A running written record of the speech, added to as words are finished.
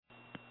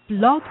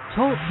Blog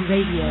Talk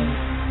Radio.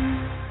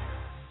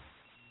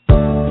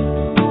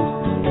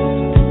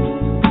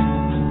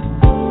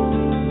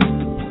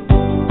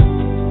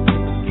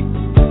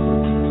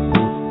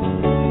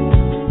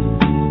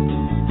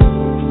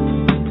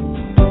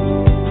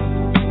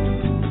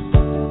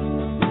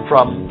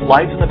 From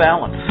Lives in the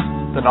Balance,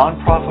 the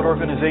nonprofit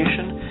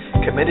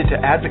organization committed to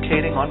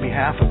advocating on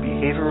behalf of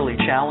behaviorally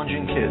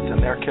challenging kids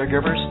and their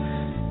caregivers,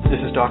 this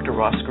is Dr.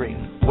 Ross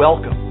Greene.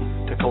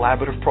 Welcome to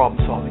Collaborative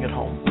Problem Solving at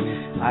Home.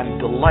 I'm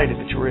delighted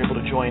that you were able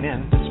to join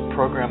in. This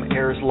program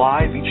airs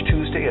live each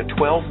Tuesday at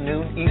 12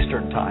 noon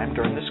Eastern Time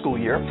during the school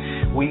year.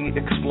 We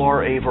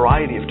explore a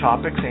variety of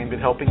topics aimed at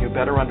helping you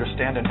better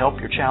understand and help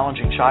your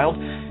challenging child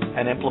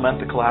and implement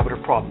the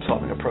collaborative problem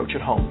solving approach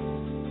at home.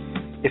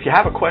 If you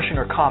have a question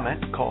or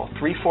comment, call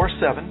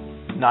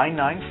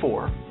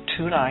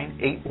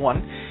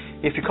 347-994-2981.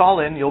 If you call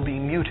in, you'll be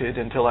muted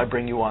until I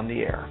bring you on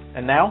the air.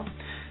 And now,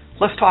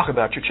 let's talk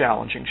about your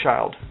challenging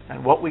child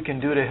and what we can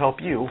do to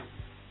help you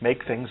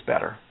make things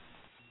better.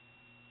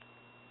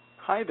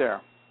 Hi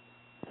there,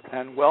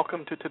 and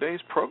welcome to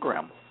today's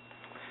program.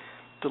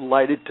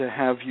 Delighted to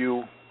have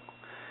you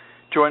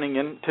joining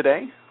in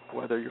today,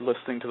 whether you're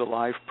listening to the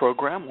live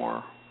program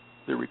or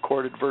the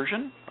recorded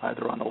version,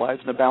 either on the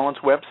Lives in the Balance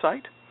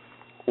website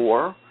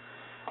or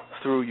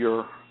through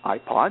your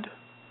iPod.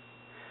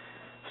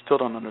 Still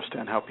don't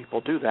understand how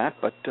people do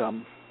that, but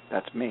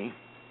that's me.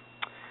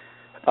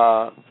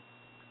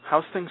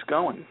 How's things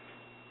going?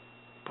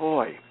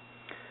 Boy,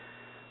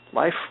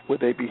 life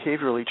with a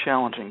behaviorally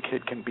challenging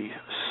kid can be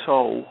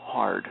so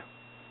hard.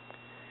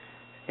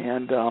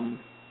 And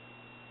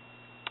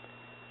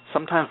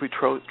sometimes we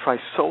try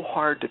so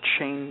hard to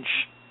change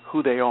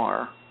who they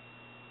are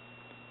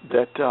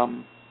that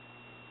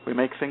we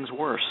make things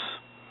worse.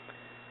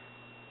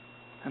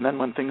 And then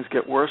when things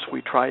get worse,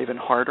 we try even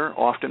harder,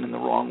 often in the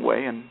wrong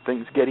way, and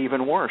things get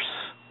even worse.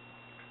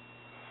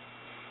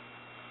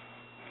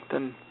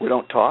 Then we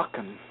don't talk,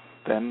 and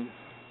then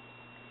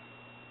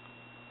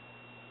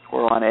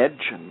we're on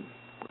edge, and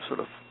we're sort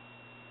of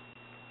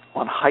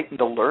on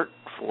heightened alert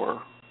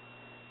for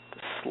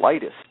the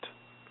slightest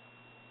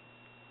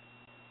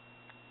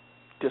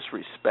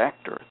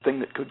disrespect or thing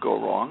that could go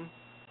wrong,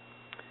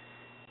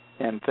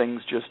 and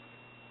things just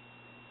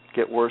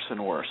get worse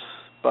and worse.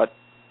 But,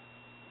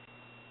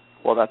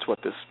 well, that's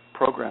what this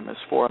program is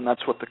for, and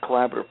that's what the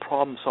collaborative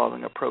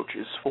problem-solving approach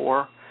is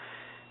for,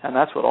 and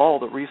that's what all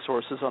the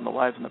resources on the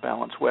Lives in the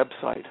Balance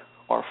website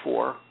are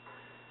for,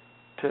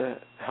 to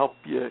help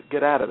you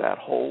get out of that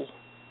hole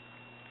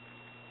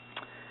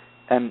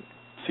and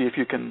see if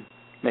you can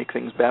make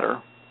things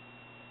better.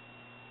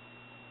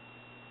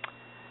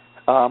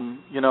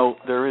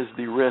 There is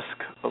the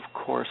risk, of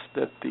course,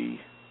 that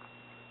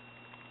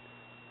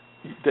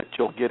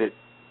you'll get it,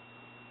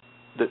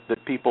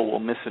 that people will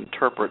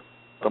misinterpret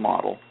the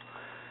model.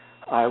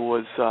 I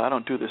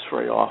don't do this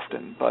very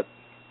often, but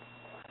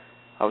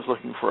I was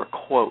looking for a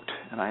quote,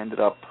 and I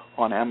ended up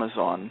on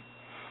Amazon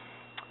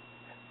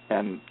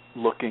and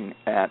looking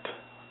at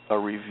a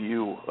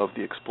review of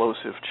The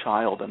Explosive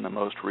Child, and the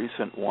most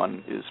recent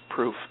one is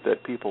proof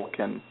that people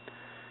can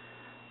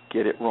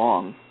get it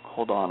wrong.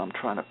 Hold on, I'm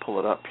trying to pull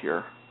it up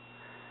here.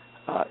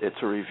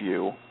 It's a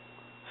review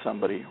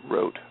somebody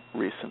wrote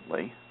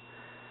recently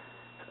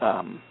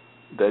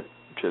that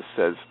just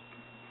says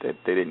that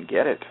they didn't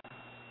get it.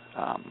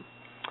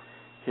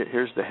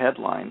 Here's the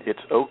headline: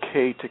 "It's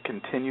okay to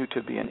continue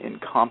to be an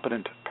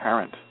incompetent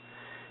parent."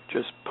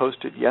 Just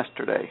posted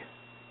yesterday.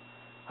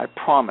 I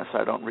promise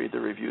I don't read the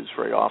reviews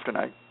very often.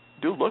 I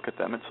do look at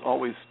them. It's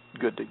always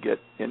good to get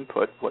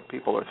input, what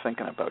people are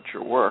thinking about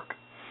your work.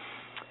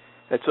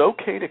 "It's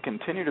okay to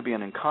continue to be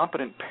an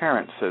incompetent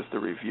parent," says the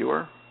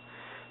reviewer.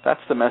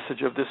 That's the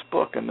message of this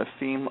book and the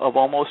theme of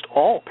almost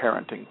all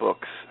parenting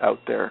books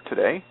out there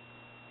today.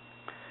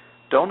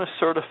 Don't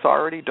assert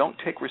authority, don't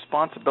take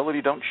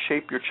responsibility, don't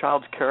shape your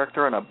child's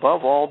character, and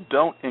above all,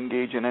 don't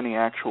engage in any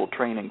actual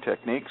training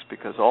techniques,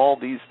 because all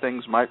these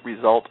things might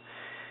result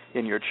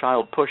in your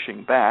child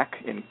pushing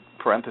back, in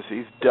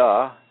parentheses,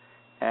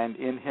 and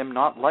in him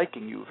not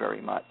liking you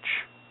very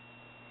much.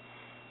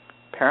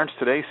 Parents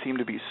today seem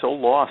to be so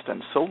lost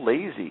and so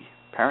lazy.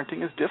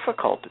 Parenting is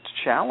difficult. It's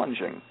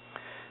challenging.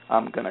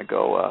 I'm going to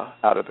go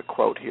out of the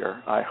quote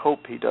here. I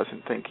hope he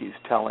doesn't think he's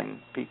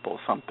telling people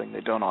something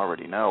they don't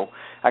already know.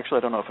 Actually,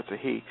 I don't know if it's a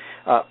he.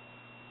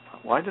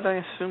 Why did I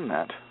assume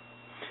that?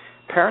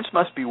 Parents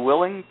must be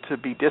willing to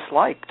be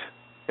disliked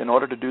in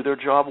order to do their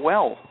job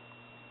well.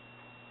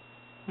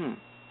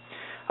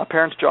 A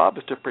parent's job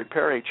is to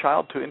prepare a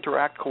child to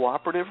interact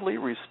cooperatively,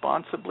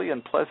 responsibly,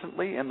 and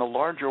pleasantly in the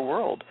larger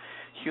world.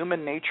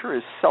 Human nature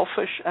is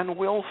selfish and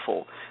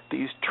willful.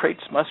 These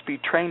traits must be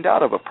trained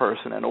out of a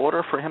person in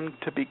order for him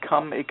to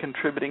become a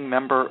contributing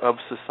member of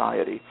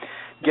society.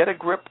 Get a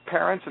grip,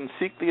 parents, and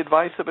seek the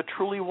advice of a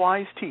truly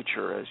wise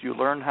teacher as you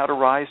learn how to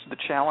rise to the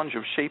challenge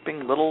of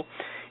shaping little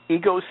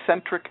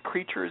egocentric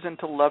creatures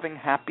into loving,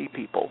 happy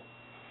people.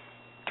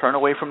 Turn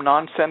away from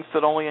nonsense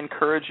that only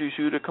encourages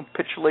you to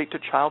capitulate to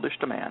childish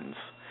demands.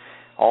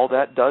 All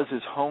that does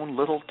is hone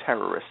little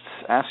terrorists.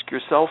 Ask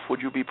yourself,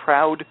 would you be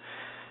proud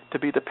to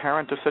be the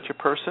parent of such a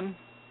person?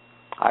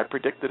 I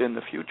predict that in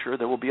the future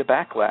there will be a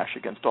backlash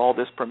against all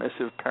this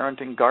permissive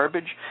parenting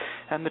garbage,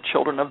 and the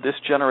children of this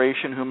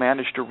generation who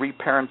manage to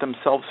reparent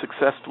themselves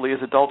successfully as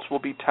adults will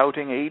be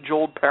touting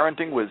age-old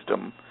parenting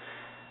wisdom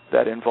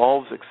that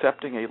involves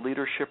accepting a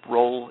leadership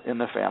role in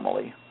the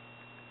family.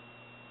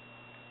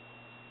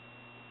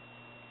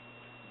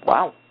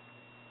 Wow.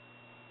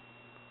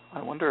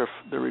 I wonder if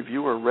the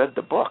reviewer read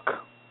the book.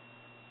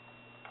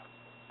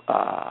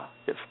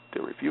 If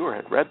the reviewer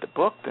had read the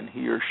book, then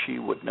he or she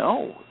would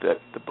know that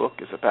the book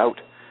is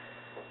about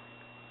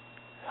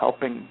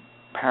helping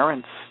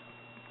parents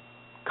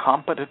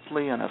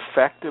competently and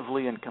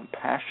effectively and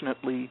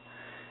compassionately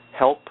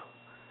help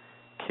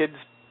kids,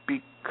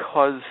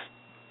 because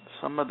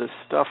some of the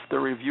stuff the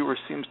reviewer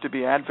seems to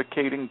be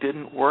advocating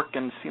didn't work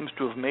and seems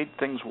to have made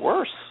things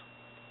worse.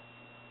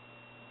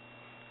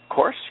 Of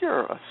course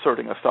you're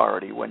asserting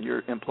authority when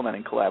you're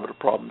implementing collaborative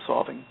problem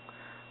solving.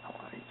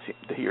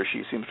 He or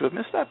she seems to have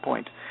missed that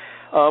point.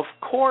 Of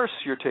course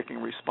you're taking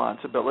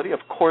responsibility. Of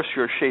course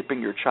you're shaping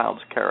your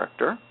child's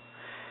character.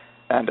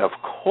 And of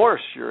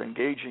course you're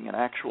engaging in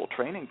actual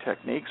training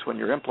techniques when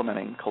you're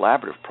implementing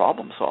collaborative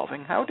problem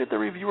solving. How did the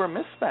reviewer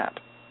miss that?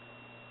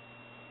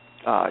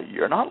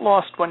 You're not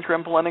lost when you're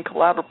implementing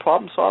collaborative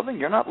problem solving.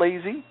 You're not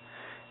lazy.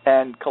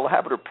 And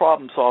collaborative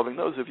problem solving,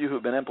 those of you who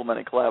have been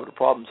implementing collaborative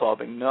problem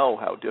solving know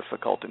how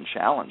difficult and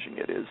challenging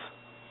it is.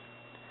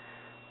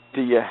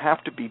 Do you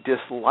have to be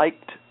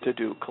disliked to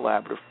do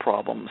collaborative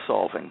problem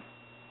solving?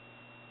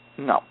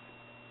 No.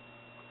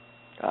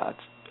 It's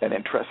an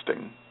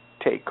interesting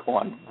take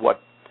on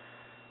what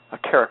a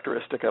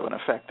characteristic of an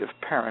effective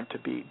parent to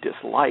be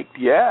disliked.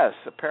 Yes,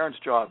 a parent's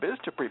job is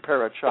to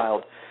prepare a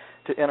child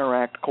to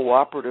interact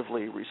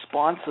cooperatively,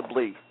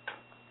 responsibly,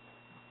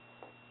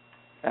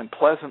 and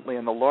pleasantly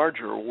in the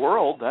larger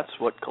world. That's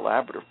what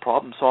collaborative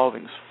problem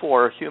solving is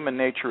for. Human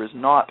nature is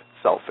not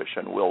selfish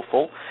and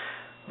willful,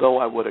 though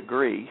I would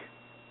agree.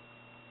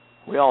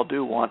 We all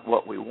do want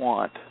what we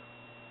want.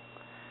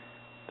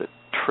 The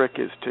trick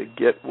is to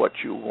get what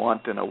you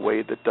want in a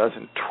way that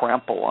doesn't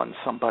trample on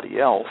somebody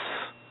else.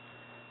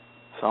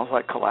 Sounds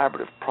like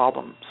collaborative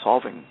problem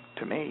solving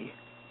to me.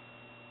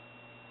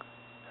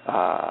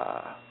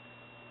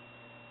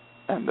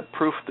 And the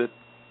proof that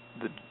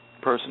the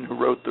person who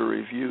wrote the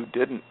review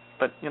didn't,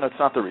 but it's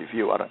not the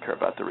review. I don't care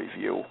about the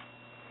review.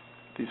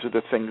 These are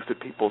the things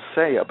that people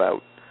say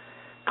about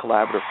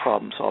collaborative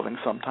problem solving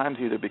sometimes,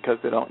 either because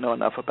they don't know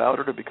enough about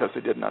it or because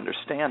they didn't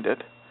understand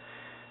it.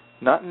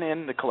 Nothing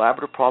in the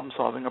collaborative problem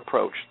solving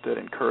approach that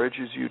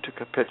encourages you to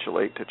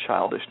capitulate to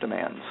childish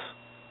demands.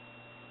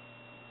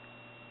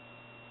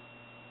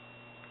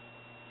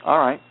 All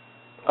right.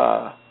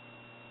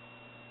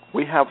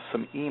 We have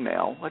some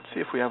email. Let's see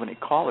if we have any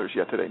callers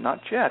yet today.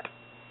 Not yet.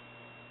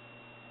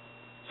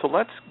 So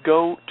let's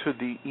go to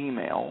the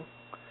email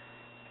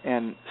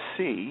and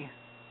see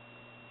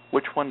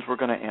which ones we're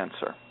going to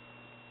answer.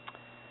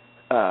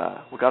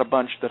 We've got a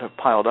bunch that have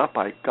piled up.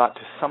 I got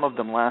to some of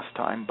them last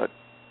time, but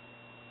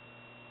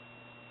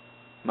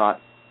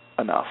not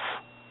enough.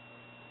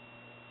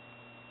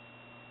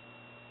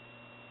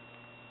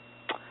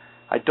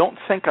 I don't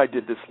think I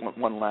did this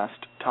one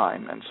last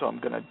time, and so I'm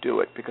going to do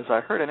it because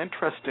I heard an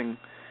interesting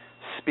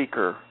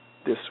speaker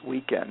this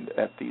weekend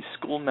at the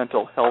School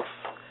Mental Health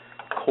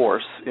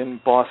course in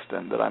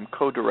Boston that I'm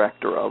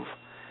co-director of,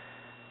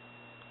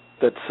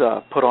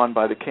 that's put on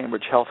by the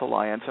Cambridge Health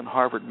Alliance and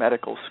Harvard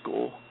Medical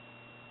School.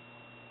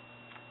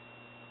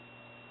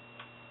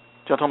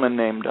 A gentleman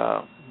named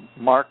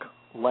Mark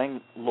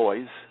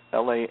Langlois,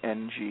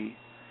 Langlois.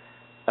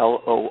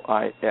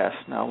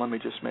 Now let me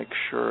just make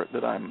sure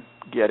that I'm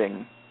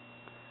getting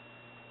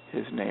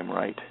his name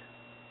right.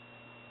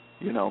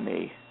 You know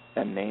me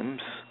and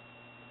names.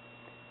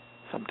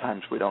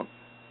 Sometimes we don't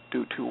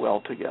do too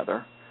well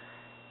together.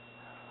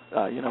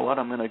 You know what?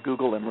 I'm going to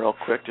Google him real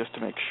quick just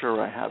to make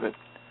sure I have it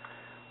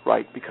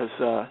right, because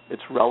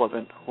it's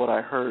relevant. What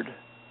I heard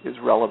is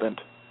relevant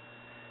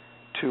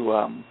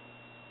to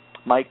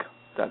Mike.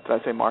 Did I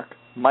say Mark?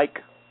 Mike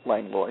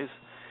Langlois.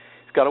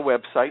 He's got a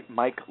website,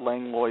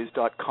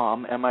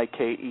 MikeLanglois.com,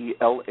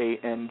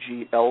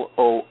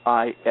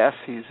 MikeLanglois.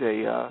 He's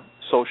a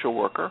social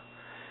worker.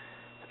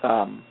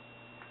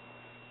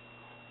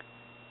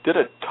 Did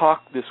a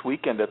talk this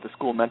weekend at the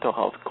School Mental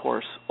Health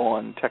course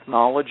on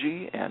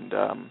technology and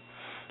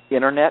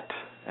internet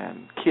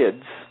and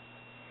kids,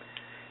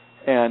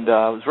 and it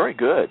was very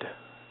good,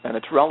 and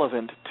it's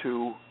relevant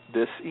to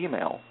this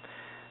email.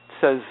 It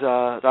says,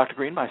 Dr.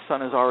 Green, my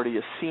son is already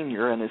a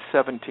senior and is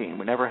 17.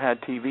 We never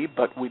had TV,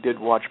 but we did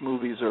watch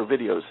movies or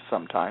videos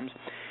sometimes.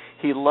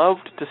 He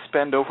loved to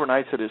spend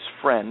overnights at his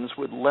friends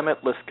with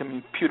limitless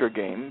computer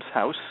games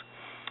house.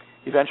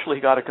 Eventually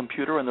he got a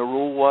computer, and the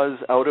rule was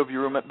out of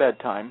your room at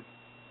bedtime.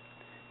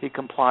 He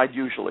complied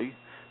usually.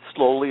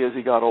 Slowly as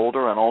he got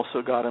older and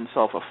also got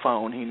himself a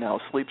phone, he now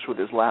sleeps with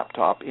his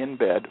laptop in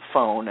bed,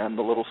 phone, and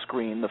the little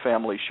screen the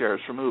family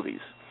shares for movies.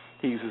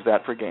 He uses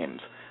that for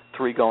games.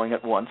 3 going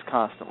at once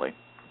constantly.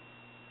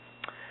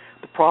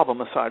 The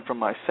problem, aside from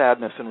my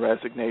sadness and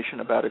resignation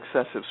about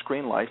excessive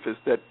screen life, is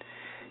that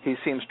he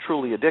seems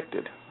truly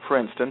addicted. For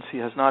instance, he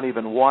has not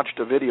even watched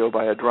a video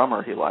by a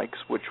drummer he likes,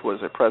 which was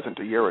a present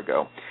a year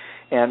ago,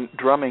 and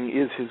drumming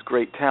is his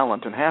great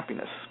talent and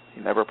happiness. He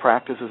never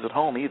practices at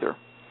home either.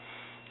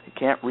 He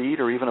can't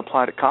read or even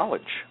apply to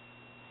college.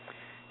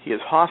 He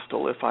is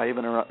hostile if I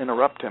even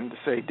interrupt him to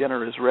say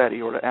dinner is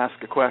ready or to ask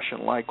a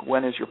question like,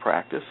 when is your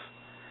practice?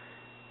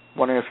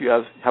 Wondering if you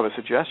have a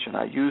suggestion.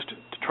 I used to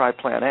try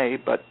plan A,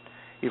 but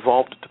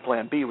evolved to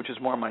plan B, which is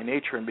more my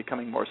nature, and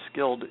becoming more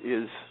skilled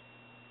is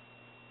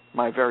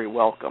my very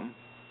welcome.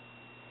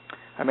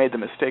 I made the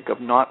mistake of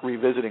not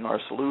revisiting our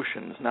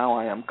solutions. Now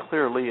I am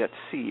clearly at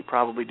sea,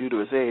 probably due to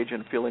his age,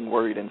 and feeling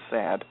worried and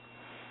sad.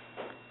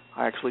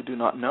 I actually do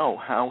not know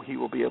how he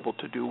will be able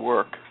to do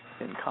work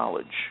in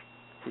college.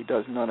 He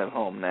does none at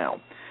home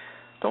now.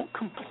 Don't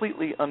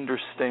completely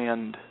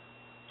understand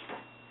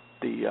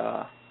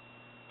the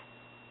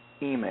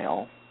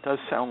email. It does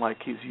sound like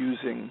he's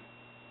using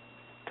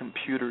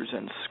computers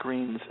and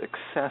screens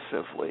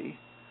excessively.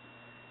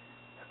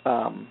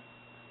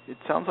 It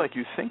sounds like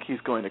you think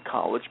he's going to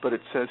college, but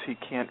it says he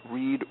can't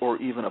read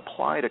or even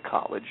apply to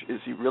college.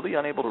 Is he really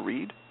unable to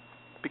read?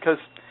 Because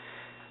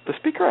the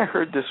speaker I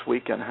heard this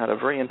weekend had a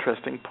very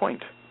interesting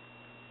point.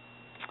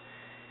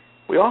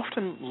 We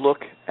often look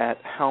at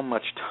how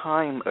much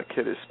time a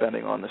kid is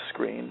spending on the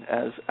screen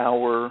as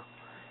our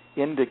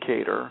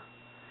indicator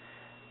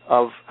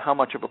of how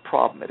much of a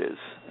problem it is.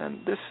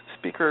 And this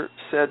speaker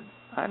said,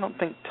 I don't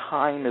think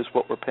time is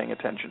what we're paying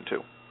attention to.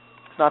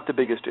 It's not the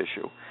biggest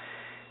issue.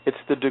 It's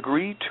the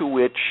degree to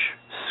which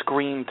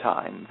screen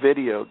time,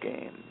 video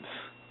games,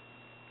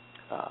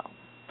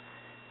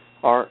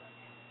 are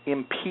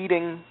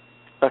impeding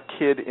a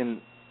kid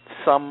in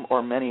some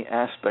or many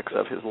aspects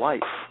of his life.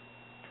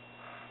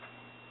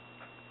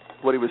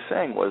 What he was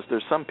saying was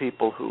there's some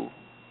people who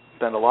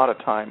spend a lot of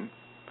time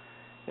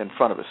in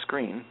front of a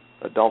screen,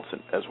 adults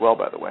as well,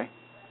 by the way,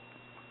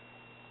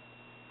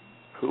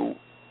 who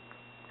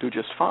do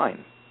just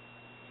fine.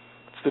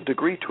 It's the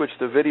degree to which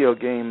the video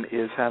game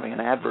is having an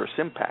adverse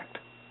impact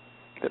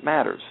that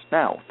matters.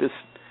 Now, this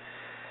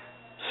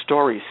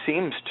story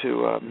seems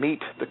to meet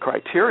the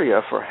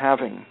criteria for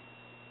having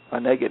a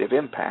negative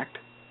impact.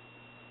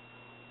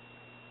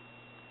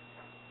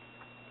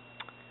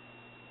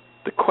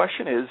 The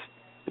question is,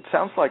 it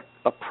sounds like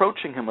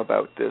approaching him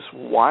about this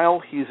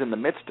while he's in the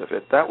midst of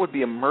it, that would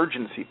be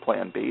emergency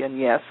plan B. And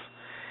yes,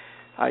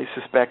 I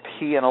suspect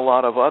he and a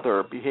lot of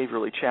other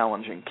behaviorally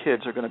challenging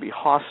kids are going to be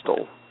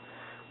hostile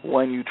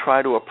when you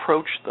try to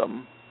approach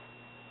them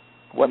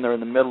when they're in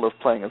the middle of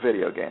playing a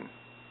video game.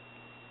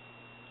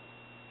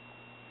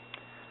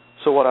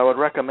 So what I would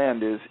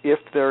recommend is, if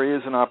there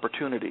is an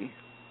opportunity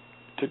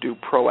to do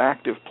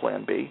proactive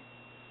plan B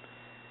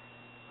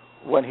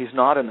when he's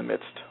not in the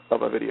midst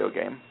of a video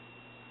game,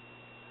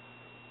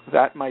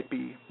 that might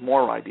be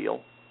more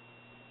ideal.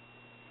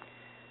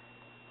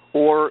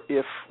 Or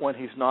if, when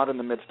he's not in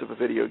the midst of a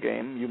video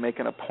game, you make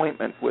an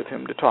appointment with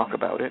him to talk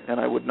about it, and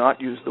I would not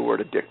use the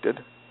word addicted.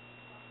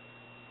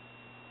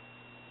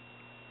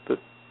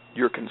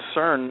 Your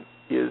concern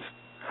is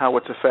how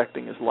it's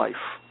affecting his life.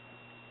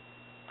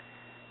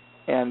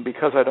 And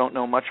because I don't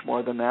know much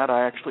more than that,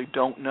 I actually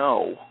don't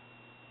know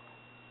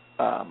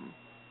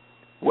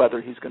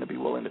whether he's going to be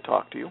willing to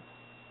talk to you.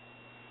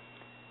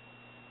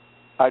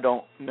 I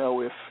don't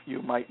know if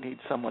you might need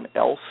someone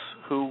else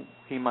who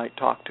he might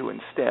talk to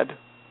instead.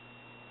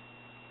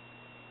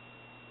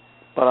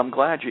 But I'm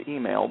glad you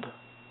emailed.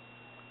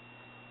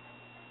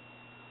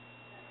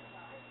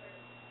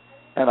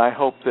 And I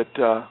hope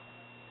that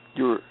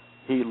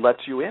he lets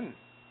you in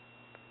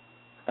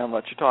and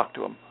lets you talk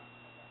to him.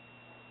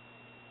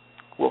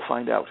 We'll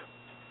find out.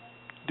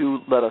 Do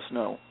let us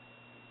know.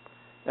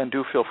 And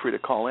do feel free to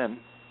call in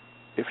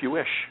if you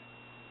wish.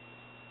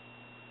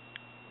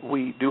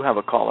 We do have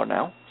a caller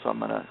now, so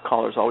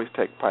callers always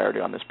take priority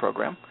on this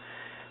program.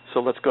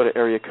 So let's go to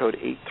area code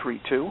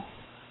 832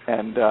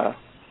 and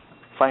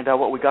find out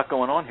what we got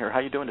going on here. How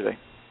are you doing today?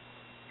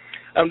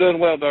 I'm doing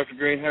well, Dr.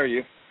 Green. How are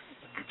you?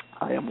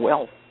 I am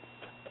well.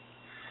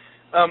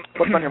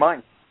 What's on your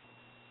mind?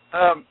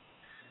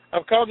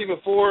 I've called you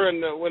before,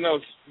 and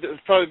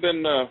it's probably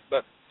been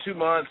about 2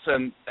 months,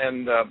 and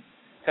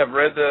have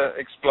read The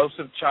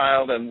Explosive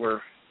Child, and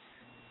we're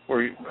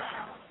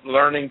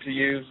learning to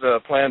use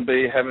Plan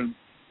B, having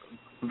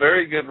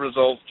very good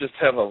results. Just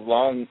have a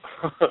long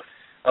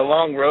a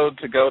long road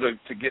to go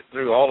to get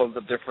through all of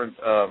the different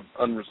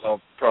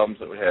unresolved problems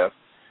that we have.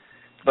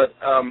 But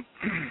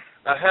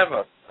I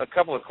have a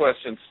couple of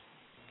questions.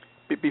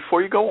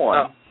 Before you go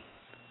on,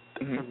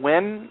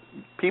 when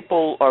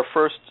people are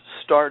first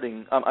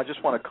starting, I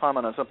just want to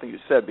comment on something you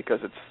said, because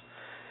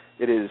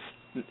it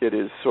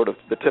is sort of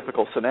the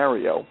typical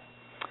scenario.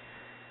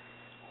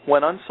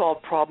 When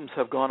unsolved problems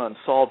have gone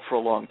unsolved for a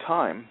long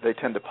time, they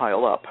tend to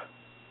pile up.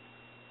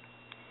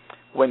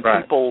 When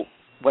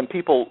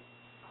people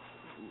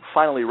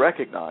finally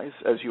recognize,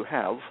 as you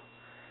have,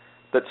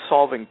 that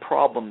solving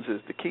problems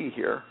is the key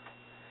here,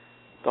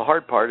 the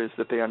hard part is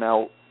that they are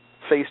now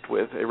faced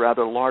with a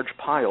rather large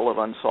pile of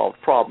unsolved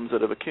problems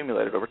that have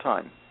accumulated over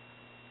time.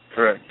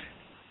 Correct.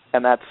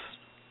 And that's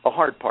a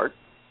hard part.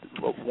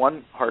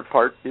 One hard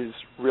part is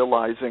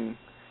realizing,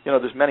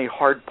 there's many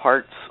hard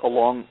parts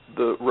along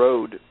the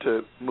road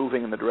to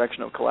moving in the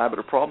direction of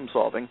collaborative problem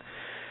solving.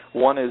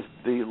 One is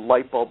the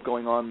light bulb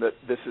going on that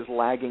this is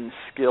lagging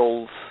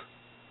skills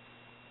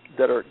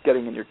that are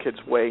getting in your kid's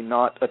way,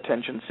 not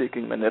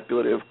attention-seeking,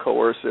 manipulative,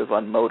 coercive,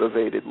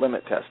 unmotivated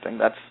limit testing.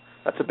 That's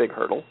a big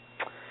hurdle.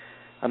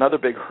 Another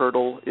big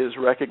hurdle is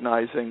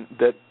recognizing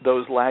that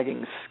those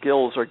lagging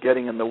skills are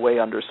getting in the way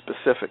under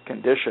specific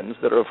conditions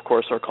that, of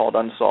course, are called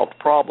unsolved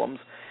problems,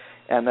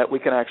 and that we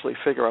can actually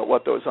figure out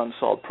what those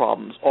unsolved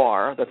problems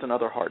are. That's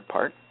another hard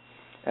part.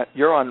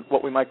 You're on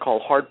what we might call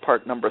hard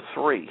part number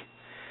 3,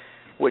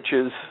 which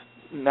is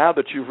now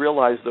that you've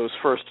realized those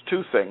first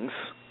two things,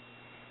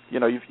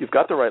 you've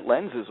got the right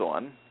lenses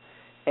on,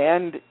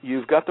 and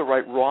you've got the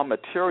right raw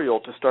material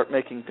to start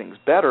making things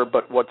better,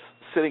 but what's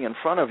sitting in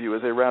front of you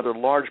is a rather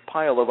large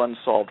pile of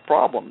unsolved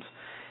problems,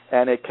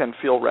 and it can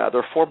feel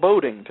rather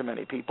foreboding to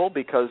many people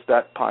because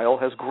that pile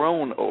has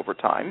grown over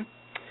time.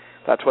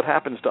 That's what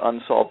happens to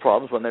unsolved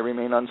problems when they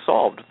remain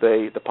unsolved.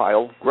 The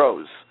pile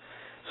grows.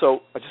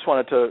 So I just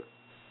wanted to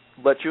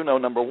let you know,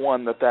 number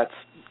one, that that's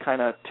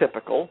kind of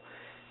typical,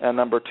 and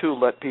number two,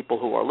 let people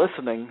who are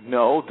listening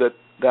know that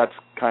that's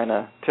kind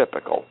of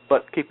typical.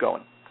 But keep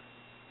going.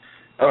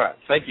 All right,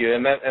 thank you,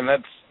 and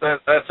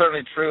that's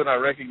certainly true, and I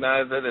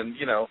recognize it, and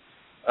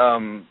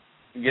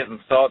getting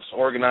thoughts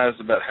organized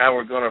about how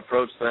we're going to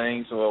approach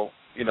things. Well,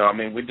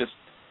 we just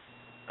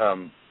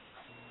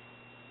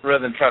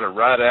rather than try to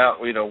write out,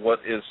 what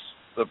is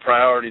the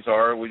priorities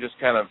are, we just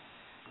kind of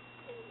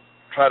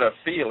try to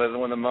feel it, and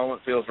when the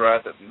moment feels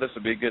right that this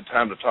would be a good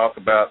time to talk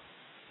about,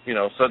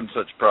 such and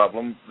such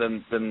problem,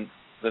 then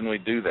we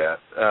do that,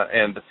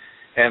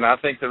 and I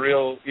think the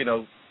real,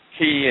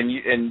 key,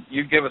 and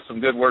you give us some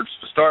good words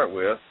to start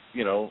with,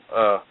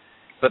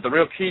 but the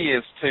real key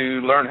is to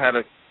learn how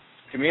to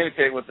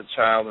communicate with the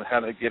child and how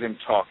to get him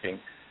talking,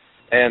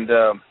 and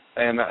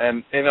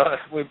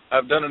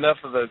I've done enough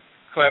of the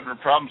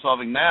collaborative problem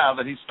solving now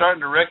that he's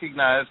starting to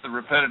recognize the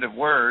repetitive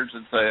words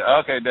and say,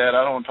 okay, Dad,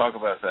 I don't want to talk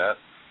about that.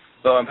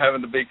 So I'm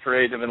having to be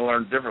creative and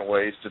learn different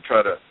ways to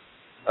try to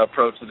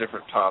approach the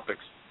different topics.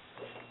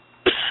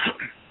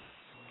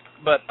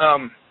 But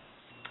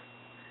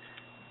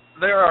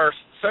there are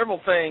several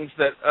things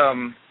that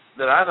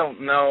I don't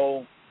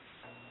know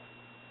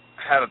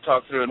how to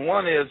talk through, and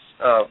one is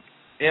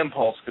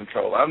impulse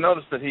control. I've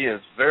noticed that he is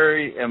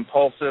very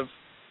impulsive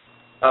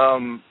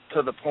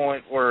to the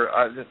point where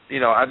I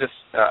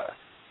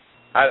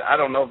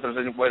don't know if there's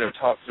any way to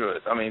talk through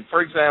it. I mean,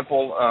 for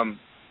example,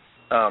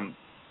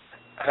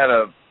 had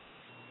a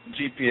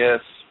GPS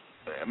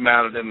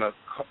mounted in the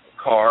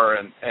car,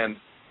 and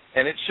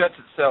it shuts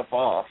itself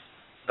off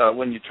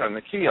when you turn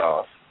the key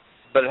off.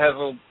 But it has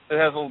a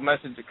little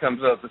message that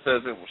comes up that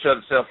says it will shut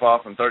itself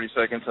off in 30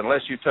 seconds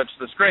unless you touch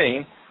the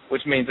screen,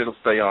 which means it'll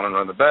stay on and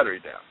run the battery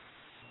down.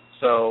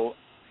 So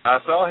I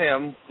saw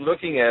him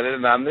looking at it,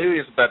 and I knew he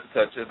was about to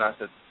touch it, and I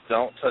said,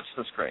 don't touch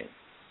the screen.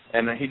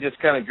 And he just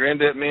kind of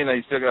grinned at me, and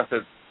I said,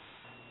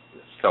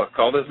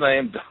 called his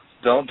name,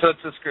 don't touch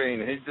the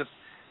screen.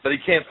 But he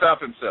can't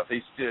stop himself.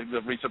 He's still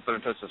going to reach up there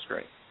and touch the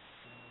screen.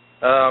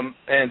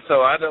 And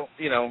so I don't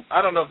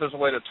know if there's a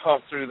way to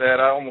talk through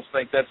that. I almost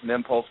think that's an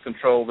impulse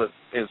control that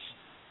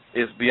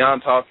is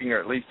beyond talking,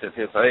 or at least at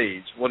his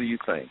age. What do you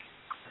think?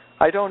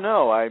 I don't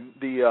know.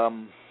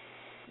 The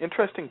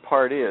interesting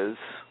part is,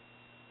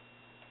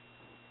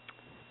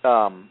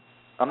 I'm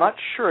not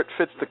sure it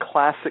fits the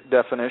classic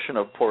definition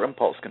of poor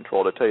impulse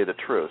control, to tell you the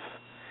truth.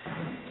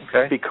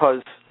 Okay.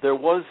 Because there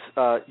was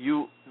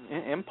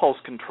impulse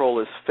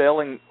control is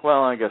failing.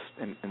 Well, I guess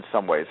in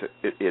some ways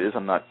it is.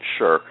 I'm not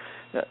sure.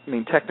 I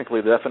mean, technically,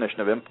 the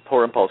definition of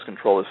poor impulse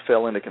control is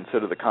failing to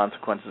consider the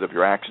consequences of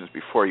your actions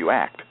before you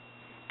act.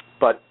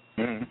 But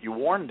you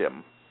warned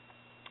him,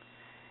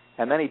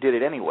 and then he did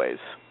it anyways.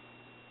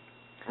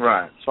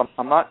 Right. So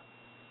I'm not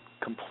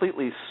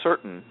completely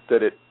certain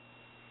that it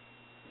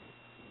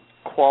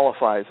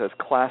qualifies as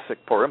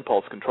classic poor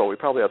impulse control. We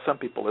probably have some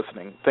people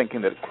listening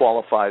thinking that it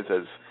qualifies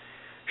as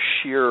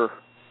sheer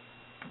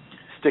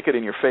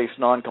stick-it-in-your-face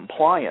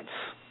non-compliance.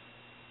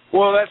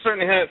 Well, that's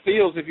certainly how it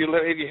feels if you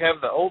have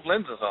the old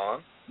lenses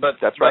on. But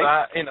that's right.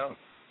 I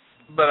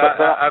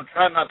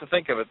try not to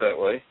think of it that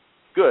way.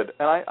 Good,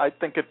 and I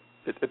think it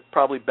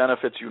probably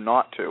benefits you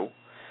not to.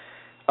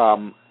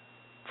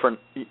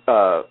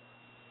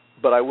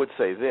 But I would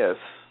say this: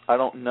 I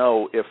don't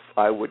know if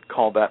I would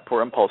call that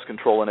poor impulse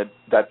control, and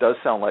that does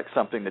sound like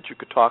something that you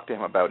could talk to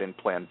him about in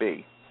Plan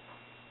B.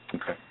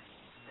 Okay.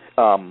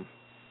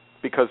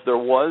 Because there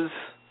was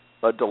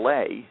a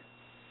delay.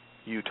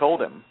 You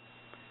told him,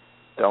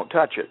 don't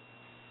touch it.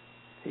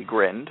 He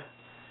grinned.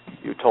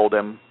 You told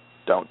him,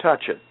 don't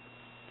touch it.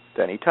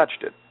 Then he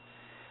touched it.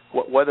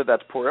 Whether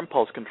that's poor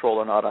impulse control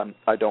or not,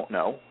 I don't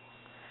know.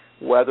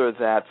 Whether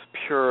that's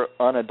pure,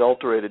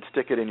 unadulterated,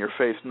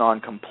 stick-it-in-your-face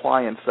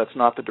non-compliance, that's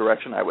not the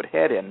direction I would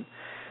head in.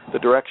 The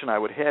direction I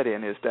would head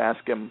in is to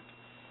ask him,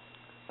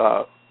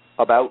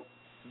 about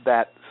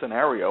that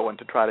scenario and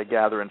to try to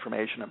gather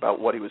information about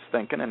what he was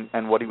thinking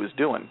and what he was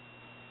doing.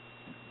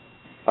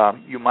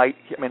 You might,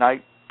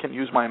 I can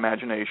use my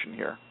imagination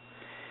here.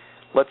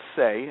 Let's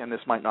say, and this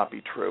might not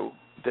be true,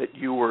 that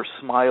you were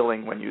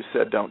smiling when you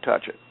said don't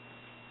touch it.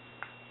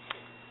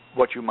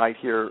 What you might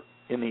hear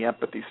in the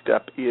empathy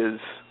step is,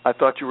 I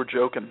thought you were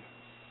joking.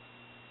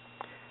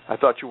 I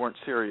thought you weren't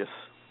serious.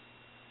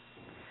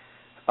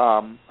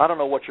 I don't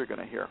know what you're going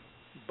to hear,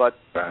 but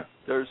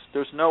there's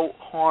no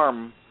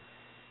harm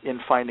in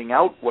finding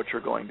out what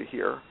you're going to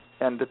hear,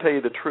 and to tell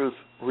you the truth,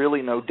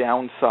 really no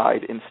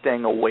downside in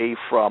staying away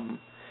from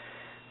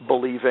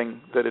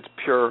believing that it's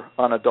pure,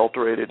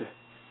 unadulterated,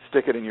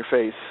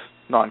 stick-it-in-your-face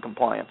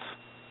non-compliance.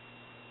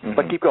 Mm-hmm.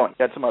 But keep going.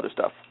 Add some other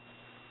stuff.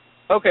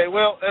 Okay,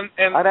 well,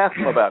 and I'd ask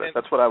him about it.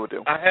 That's what I would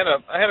do. I had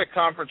a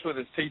conference with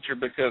his teacher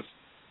because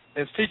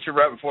his teacher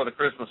right before the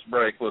Christmas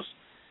break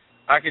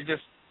I could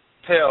just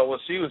tell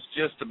she was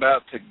just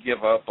about to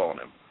give up on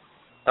him.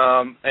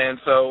 And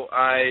so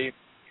I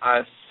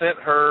sent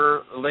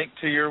her a link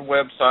to your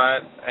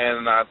website,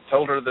 and I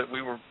told her that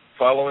we were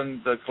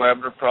following the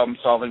collaborative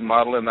problem-solving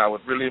model, and I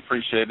would really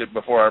appreciate it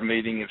before our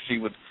meeting if she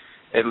would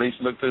at least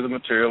look through the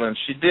material, and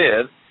she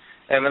did.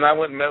 And then I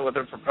went and met with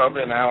her for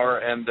probably an hour,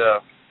 and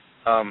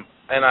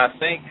I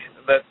think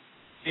that,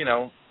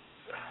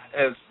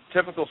 as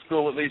typical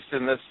school, at least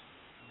in this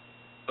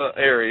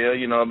area,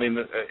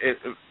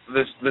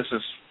 this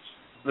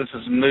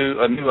is a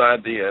new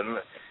idea, and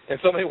in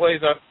so many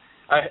ways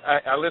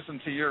I listen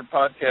to your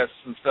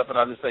podcasts and stuff, and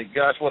I just think,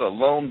 gosh, what a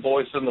lone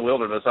voice in the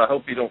wilderness. I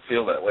hope you don't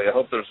feel that way. I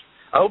hope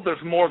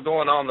there's more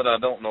going on that I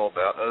don't know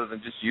about, other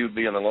than just you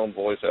being a lone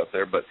voice out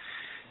there. But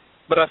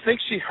I think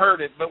she heard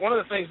it. But one of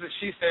the things that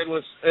she said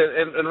was,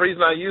 and the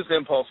reason I use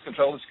impulse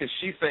control is because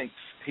she thinks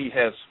he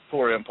has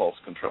poor impulse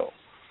control.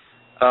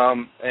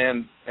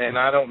 And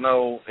I don't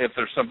know if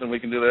there's something we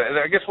can do there. And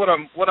I guess what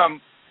I'm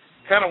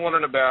kind of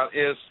wondering about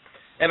is,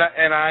 and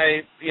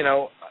I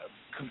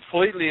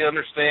completely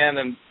understand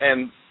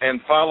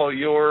and follow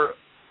your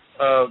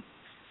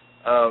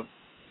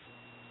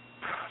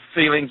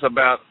feelings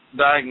about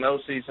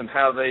diagnoses and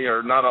how they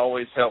are not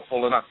always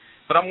helpful.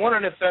 But I'm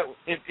wondering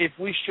if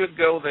we should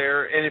go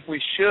there, and if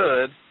we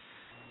should,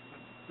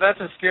 that's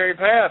a scary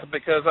path,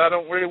 because I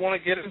don't really want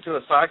to get into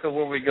a cycle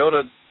where we go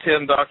to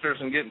 10 doctors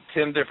and get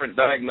 10 different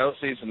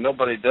diagnoses and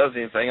nobody does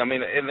anything. I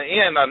mean, in the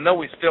end, I know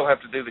we still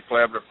have to do the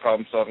collaborative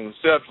problem solving. We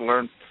still have to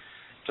learn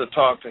to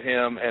talk to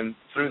him, and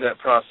through that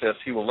process,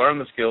 he will learn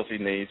the skills he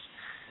needs.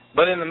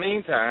 But in the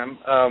meantime,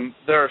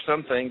 there are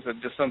some things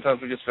that just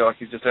sometimes we just feel like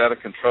he's just out of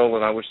control,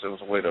 and I wish there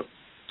was a way to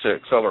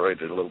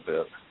accelerate it a little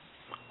bit.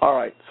 All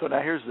right, so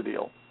now here's the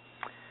deal.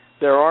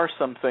 There are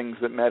some things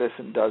that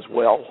medicine does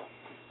well,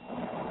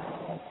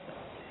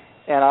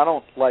 and I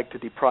don't like to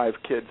deprive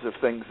kids of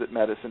things that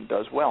medicine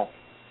does well.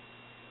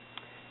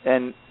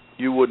 And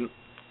you wouldn't,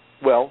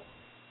 well,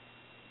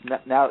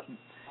 now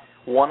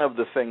one of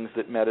the things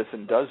that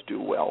medicine does do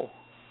well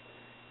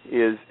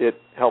is it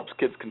helps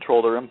kids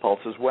control their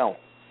impulses well,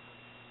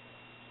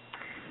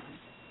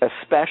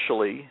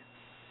 especially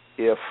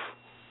if,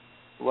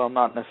 well,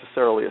 not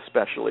necessarily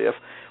especially if,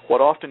 what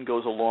often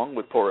goes along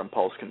with poor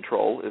impulse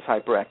control is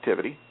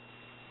hyperactivity.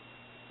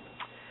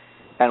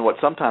 And what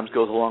sometimes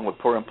goes along with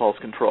poor impulse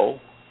control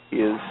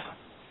is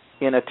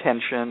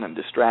inattention and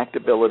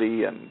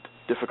distractibility and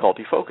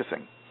difficulty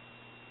focusing.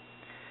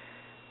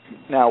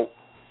 Now,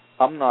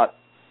 I'm not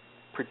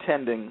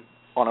pretending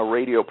on a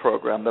radio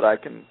program that I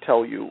can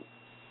tell you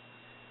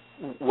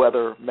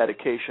whether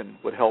medication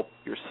would help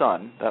your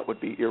son. That would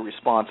be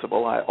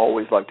irresponsible. I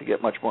always like to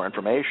get much more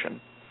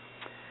information.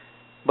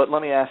 But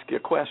let me ask you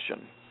a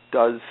question.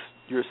 Does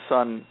your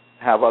son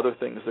have other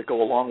things that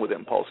go along with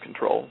impulse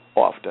control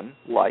often,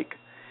 like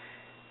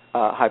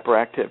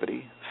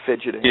hyperactivity,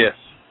 fidgeting, yes,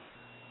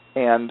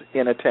 and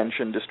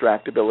inattention,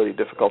 distractibility,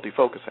 difficulty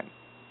focusing?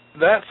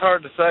 That's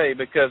hard to say,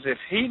 because if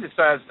he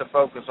decides to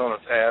focus on a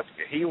task,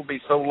 he will be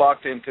so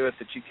locked into it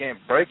that you can't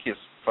break his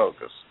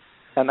focus.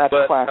 And that's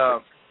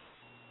classic.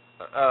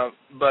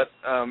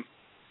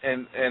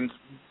 And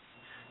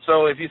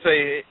so if you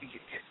say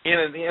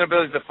the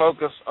inability to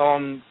focus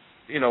on,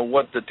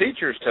 what the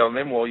teacher is telling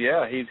him, well,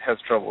 yeah, he has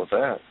trouble with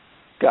that.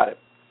 Got it.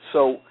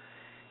 So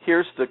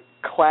here's the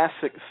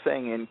classic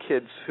thing in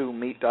kids who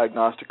meet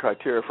diagnostic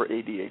criteria for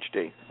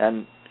ADHD.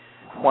 And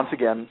once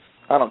again,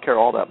 I don't care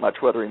all that much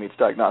whether he meets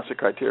diagnostic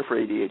criteria for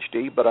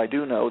ADHD, but I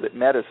do know that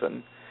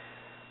medicine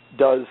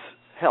does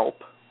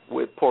help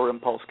with poor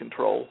impulse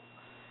control,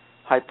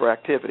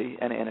 hyperactivity,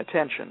 and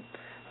inattention.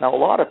 Now, a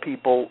lot of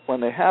people,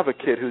 when they have a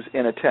kid who's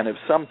inattentive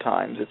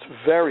sometimes, it's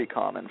very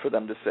common for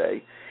them to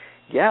say,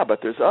 yeah, but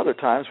there's other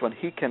times when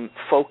he can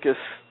focus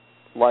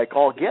like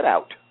all get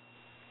out.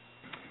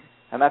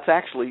 And that's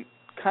actually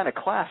kind of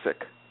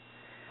classic.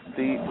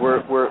 The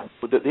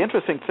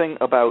interesting thing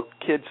about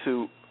kids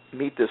who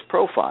meet this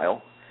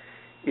profile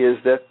is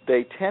that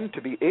they tend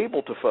to be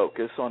able to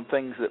focus on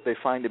things that they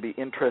find to be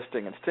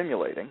interesting and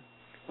stimulating.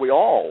 We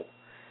all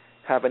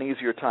have an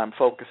easier time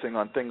focusing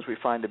on things we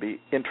find to be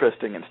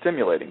interesting and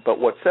stimulating. But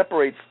what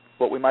separates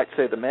what we might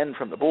say the men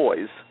from the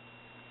boys,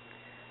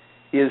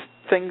 is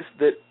things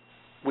that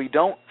we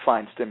don't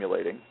find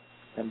stimulating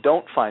and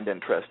don't find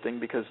interesting,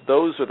 because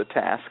those are the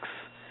tasks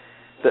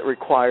that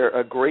require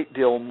a great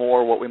deal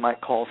more what we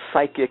might call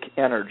psychic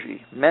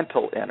energy,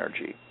 mental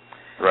energy.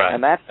 Right.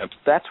 And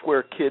that's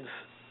where kids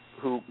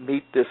who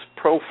meet this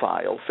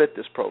profile, fit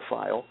this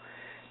profile,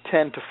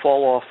 tend to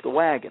fall off the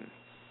wagon.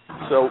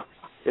 So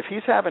if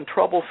he's having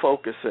trouble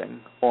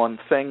focusing on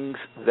things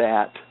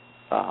that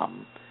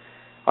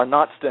are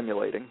not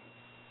stimulating,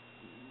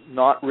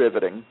 not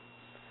riveting,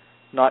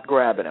 not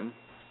grabbing him,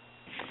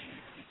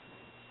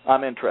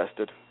 I'm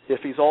interested. If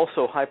he's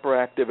also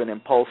hyperactive and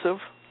impulsive,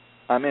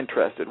 I'm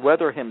interested.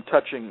 Whether him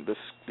touching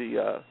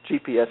the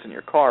GPS in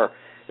your car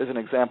is an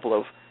example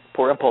of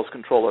poor impulse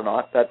control or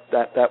not,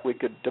 that we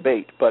could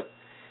debate. But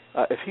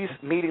if he's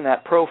meeting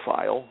that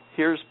profile,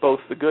 here's both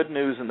the good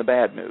news and the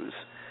bad news.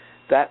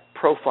 That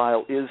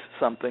profile is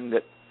something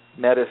that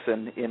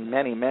medicine in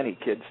many, many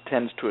kids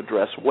tends to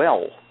address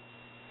well.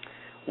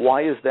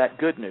 Why is that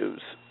good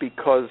news?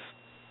 Because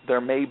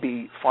there may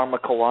be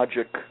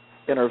pharmacologic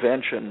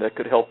intervention that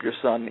could help your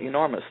son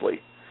enormously.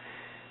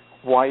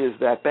 Why is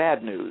that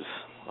bad news?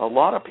 A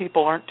lot of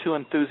people aren't too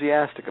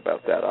enthusiastic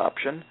about that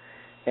option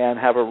and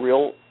have a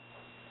real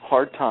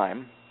hard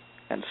time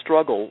and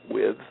struggle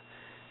with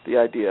the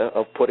idea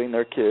of putting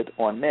their kid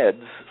on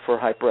meds for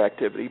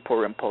hyperactivity,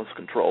 poor impulse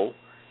control,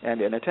 and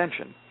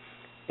inattention.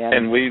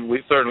 And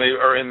we certainly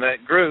are in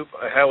that group.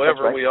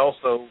 However, right. We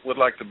also would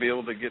like to be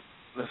able to get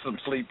some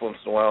sleep once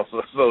in a while,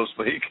 so to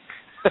speak.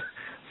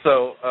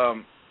 So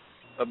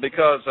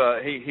because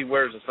he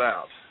wears us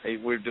out.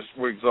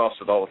 We're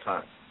exhausted all the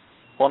time.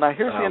 Well, now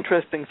here's the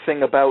interesting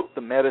thing about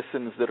the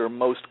medicines that are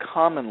most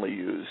commonly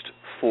used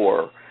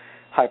for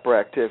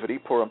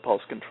hyperactivity, poor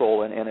impulse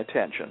control, and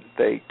inattention.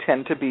 They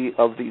tend to be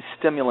of the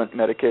stimulant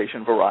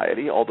medication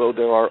variety, although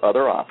there are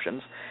other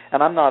options.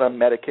 And I'm not a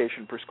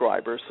medication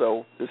prescriber,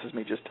 so this is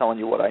me just telling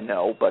you what I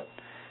know, but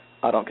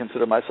I don't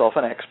consider myself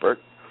an expert.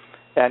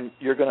 And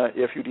you're going to,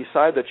 if you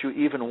decide that you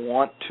even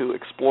want to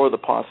explore the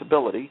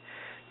possibility,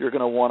 you're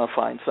going to want to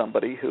find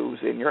somebody who's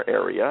in your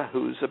area,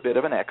 who's a bit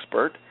of an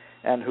expert,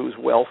 and who's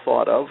well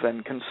thought of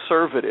and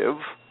conservative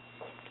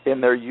in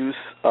their use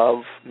of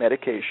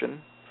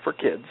medication for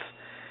kids.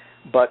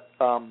 But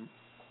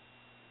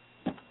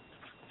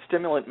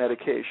stimulant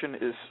medication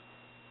is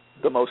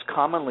the most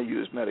commonly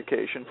used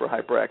medication for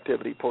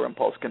hyperactivity, poor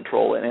impulse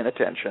control, and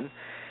inattention.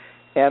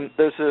 And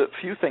there's a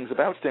few things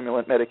about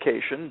stimulant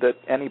medication that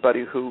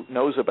anybody who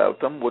knows about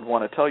them would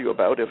want to tell you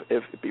about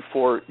if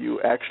before you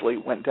actually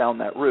went down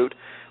that route.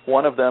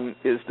 One of them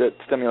is that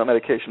stimulant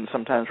medications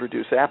sometimes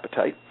reduce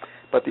appetite.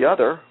 But the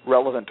other,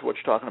 relevant to what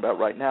you're talking about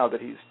right now,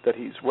 that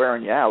he's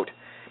wearing you out,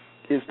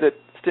 is that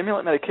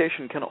stimulant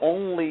medication can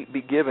only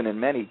be given in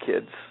many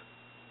kids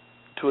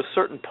to a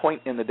certain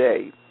point in the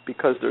day,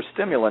 because their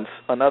stimulants,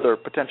 another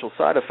potential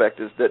side effect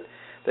is that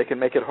they can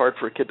make it hard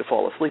for a kid to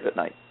fall asleep at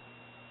night.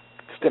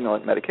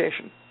 Stimulant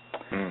medication.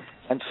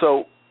 And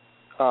so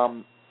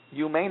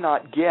you may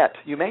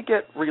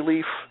get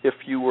relief if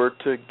you were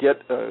to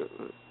get,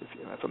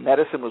 if a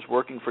medicine was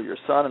working for your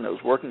son and it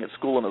was working at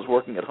school and it was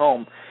working at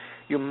home,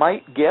 you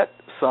might get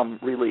some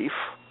relief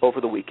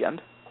over the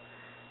weekend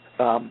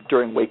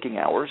during waking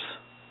hours.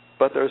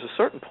 But there's a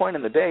certain point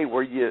in the day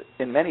where you,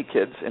 in many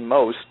kids, in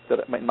most, that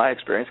in my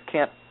experience,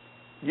 can't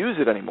use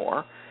it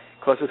anymore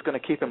because it's going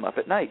to keep him up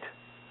at night.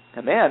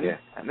 And then,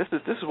 and this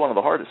is one of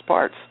the hardest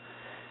parts,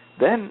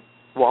 then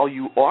while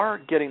you are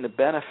getting the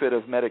benefit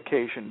of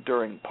medication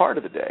during part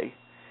of the day,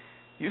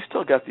 you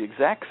still got the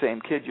exact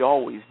same kid you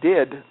always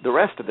did the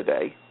rest of the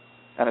day,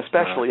 and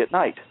especially at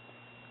night.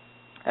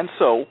 And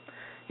so,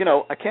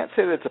 I can't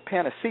say that it's a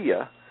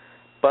panacea,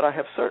 but I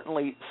have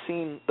certainly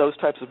seen those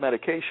types of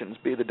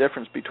medications be the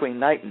difference between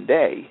night and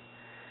day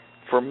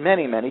for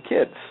many, many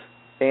kids.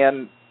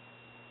 And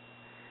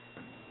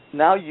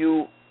now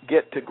you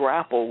get to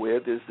grapple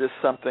with, is this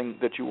something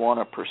that you want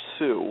to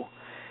pursue?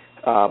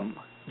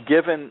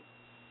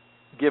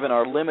 Given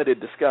our limited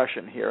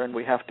discussion here, and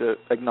we have to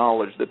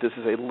acknowledge that this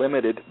is a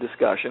limited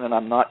discussion, and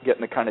I'm not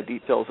getting the kind of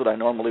details that I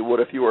normally would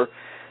if you were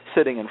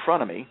sitting in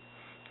front of me,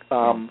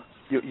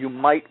 you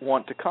might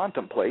want to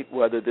contemplate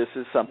whether this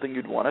is something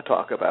you'd want to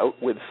talk about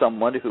with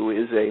someone who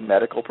is a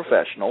medical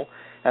professional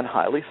and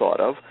highly thought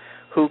of,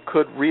 who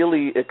could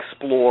really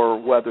explore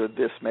whether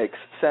this makes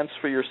sense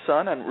for your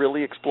son and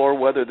really explore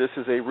whether this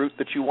is a route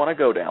that you want to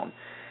go down.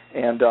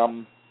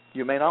 And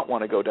you may not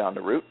want to go down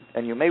the route,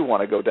 and you may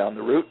want to go down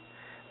the route.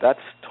 That's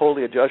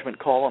totally a judgment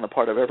call on the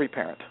part of every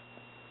parent.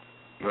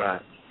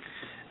 Right.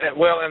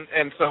 Well,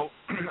 and so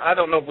I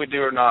don't know if we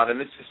do or not, and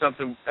this is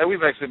something we've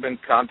actually been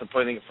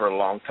contemplating for a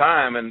long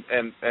time, and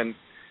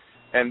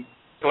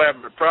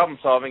collaborative problem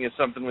solving is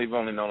something we've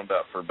only known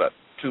about for about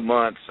 2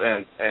 months,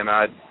 and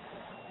I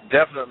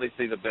definitely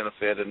see the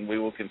benefit, and we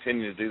will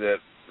continue to do that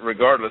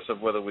regardless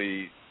of whether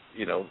we,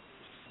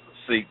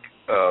 seek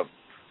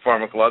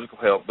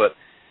pharmacological help. But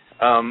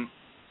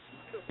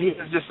he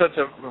has just such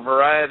a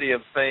variety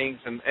of things,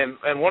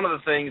 and one of the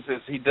things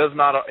is he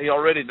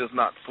already does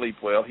not sleep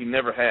well. He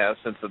never has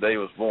since the day he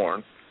was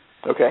born.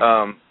 Okay.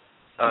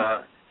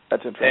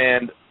 That's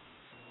interesting.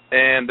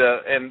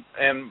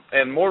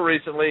 And more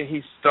recently,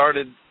 he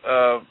started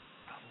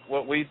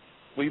what we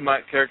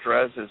might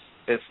characterize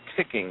as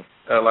ticking,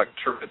 like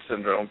Tourette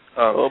syndrome.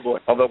 Oh boy!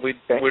 Although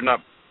okay.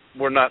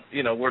 we're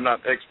not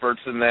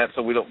experts in that,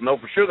 so we don't know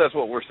for sure that's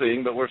what we're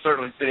seeing. But we're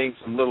certainly seeing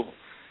some little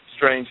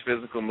strange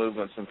physical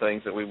movements and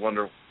things that we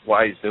wonder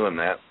why he's doing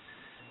that.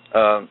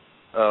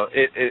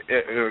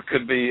 It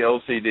could be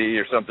OCD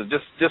or something.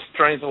 Just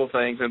strange little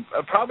things, and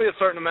probably a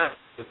certain amount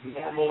is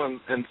normal,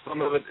 and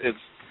some of it is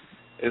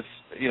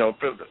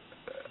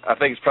I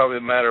think it's probably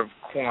a matter of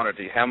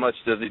quantity. How much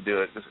does he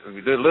do it? If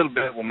we do a little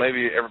bit, well,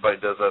 maybe everybody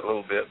does that a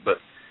little bit, but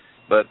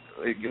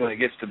when it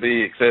gets to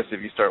be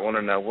excessive, you start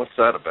wondering, now, what's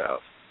that about?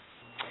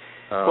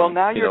 Well,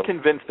 now you're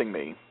convincing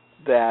me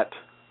that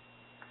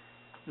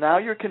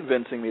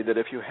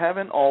if you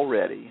haven't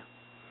already,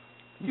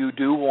 you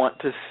do want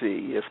to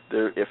see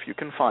if you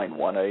can find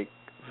one, a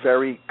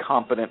very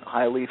competent,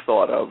 highly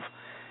thought of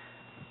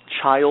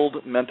child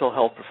mental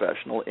health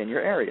professional in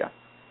your area.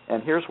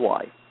 And here's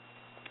why.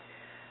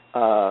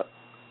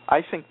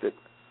 I think that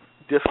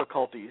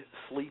difficulty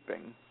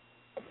sleeping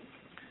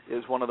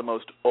is one of the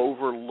most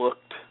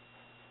overlooked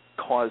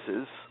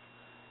causes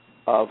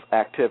of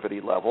activity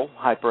level,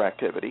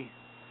 hyperactivity,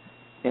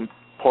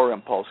 poor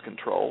impulse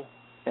control,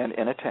 and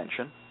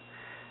inattention.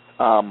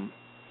 I'm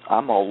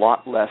a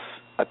lot less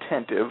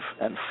attentive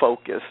and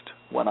focused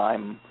when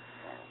I'm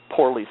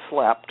poorly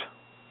slept.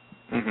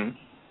 Mm-hmm.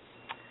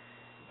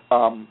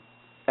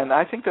 And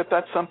I think that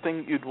that's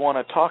something you'd want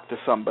to talk to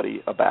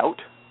somebody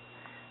about,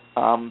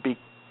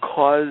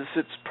 because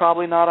it's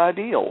probably not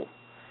ideal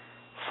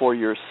for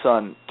your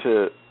son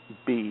to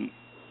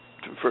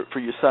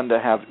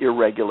have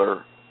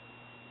irregular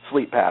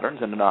sleep patterns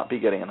and to not be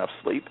getting enough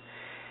sleep,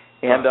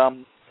 and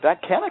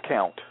that can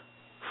account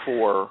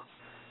for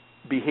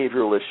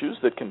behavioral issues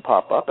that can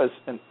pop up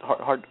and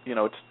hard.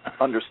 It's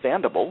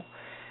understandable.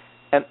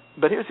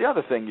 But here's the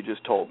other thing you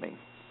just told me: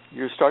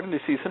 you're starting to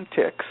see some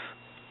tics,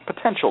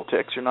 potential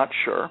tics. You're not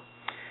sure,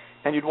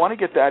 and you'd want to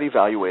get that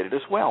evaluated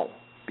as well,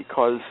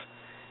 because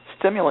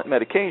stimulant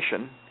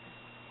medication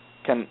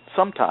can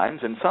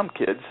sometimes, in some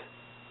kids,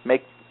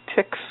 make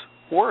tics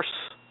worse.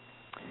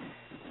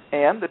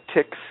 And the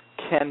tics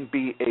can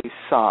be a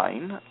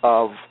sign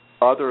of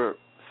other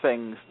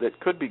things that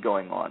could be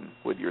going on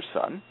with your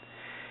son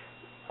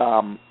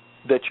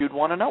that you'd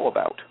want to know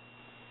about.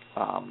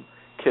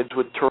 Kids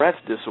with Tourette's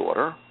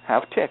disorder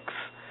have tics.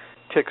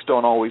 Tics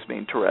don't always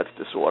mean Tourette's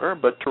disorder,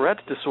 but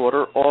Tourette's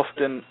disorder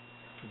often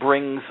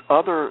brings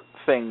other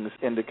things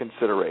into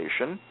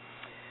consideration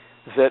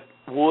that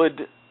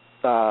would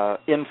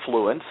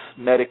influence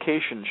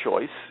medication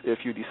choice if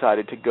you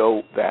decided to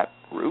go that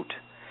route.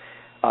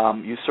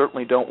 You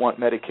certainly don't want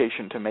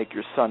medication to make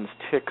your son's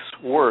tics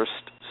worse.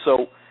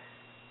 So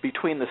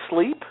between the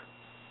sleep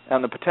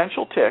and the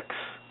potential tics,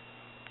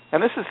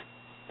 and this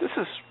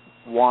is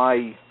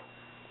why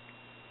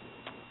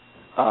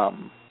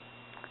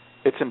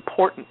it's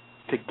important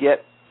to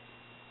get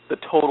the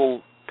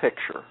total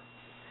picture.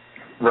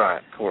 Right,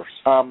 of course.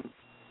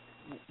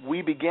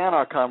 We began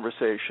our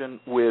conversation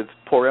with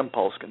poor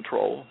impulse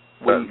control.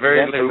 We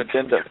then moved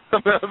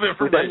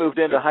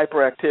into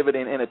hyperactivity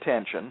and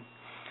inattention.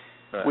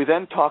 Right. We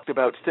then talked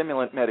about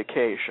stimulant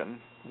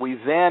medication. We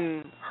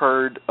then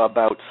heard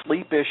about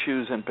sleep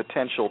issues and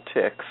potential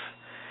tics.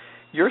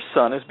 Your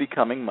son is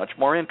becoming much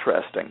more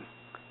interesting.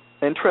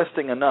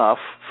 Interesting enough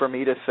for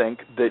me to think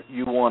that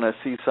you want to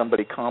see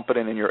somebody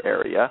competent in your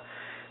area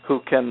who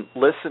can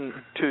listen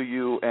to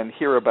you and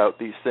hear about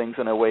these things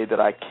in a way that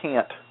I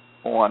can't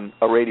on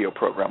a radio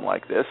program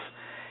like this,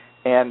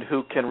 and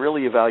who can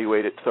really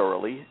evaluate it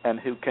thoroughly and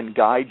who can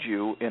guide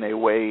you in a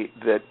way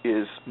that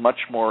is much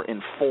more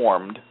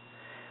informed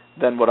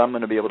than what I'm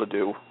going to be able to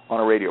do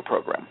on a radio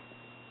program.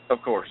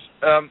 Of course.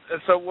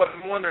 So what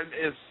I'm wondering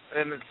is,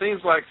 and it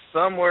seems like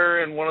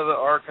somewhere in one of the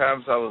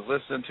archives I was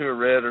listening to or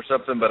read or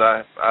something, but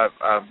I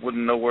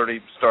wouldn't know where to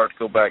start to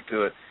go back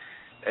to it.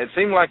 It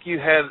seemed like you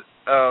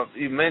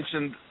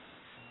mentioned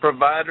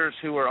providers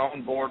who are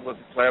on board with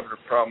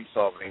collaborative problem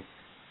solving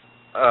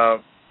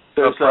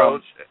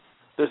approach.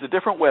 There's a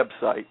different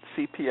website,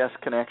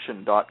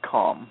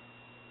 cpsconnection.com,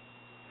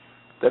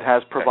 that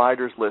has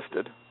providers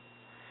listed.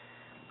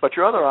 But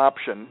your other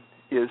option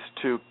is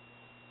to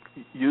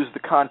use the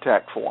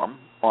contact form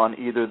on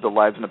either the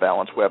Lives in a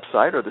Balance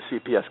website or the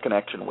CPS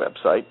Connection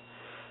website.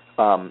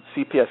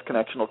 CPS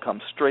Connection will come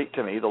straight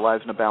to me. The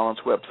Lives in a Balance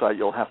website,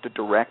 you'll have to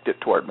direct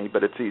it toward me,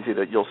 but it's easy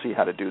that you'll see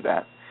how to do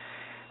that.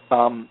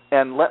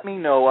 And let me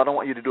know, I don't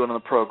want you to do it on the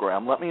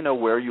program, let me know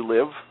where you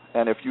live,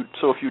 and if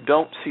you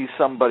don't see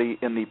somebody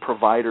in the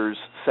providers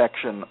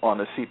section on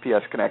the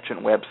CPS Connection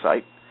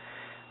website,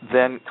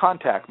 then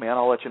contact me and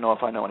I'll let you know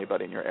if I know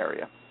anybody in your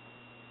area.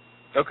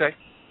 Okay.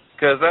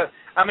 Because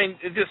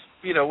it just,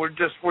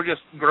 we're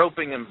just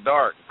groping in the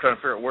dark, trying to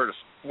figure out where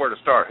to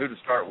start, who to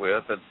start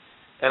with,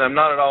 and I'm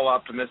not at all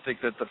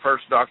optimistic that the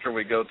first doctor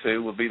we go to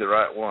will be the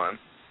right one,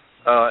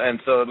 and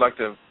so I'd like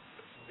to,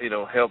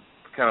 help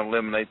kind of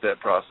eliminate that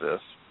process.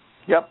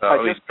 Yep, I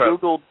just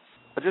Googled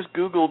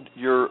Googled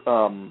your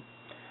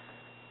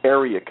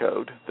area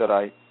code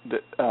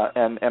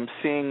and am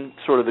seeing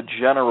sort of the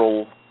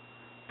general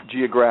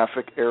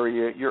geographic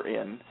area you're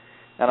in,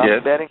 and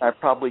I'm betting I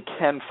probably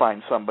can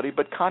find somebody.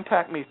 But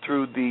contact me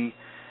through the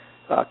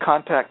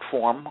contact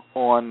form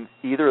on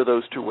either of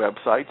those two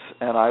websites,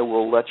 and I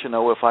will let you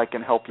know if I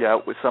can help you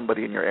out with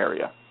somebody in your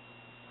area.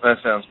 That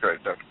sounds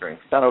great, Dr. Green.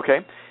 Sound okay?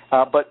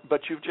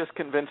 But you've just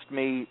convinced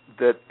me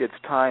that it's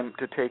time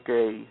to take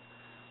a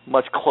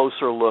much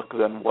closer look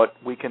than what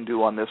we can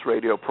do on this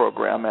radio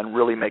program and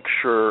really make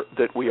sure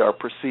that we are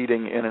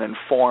proceeding in an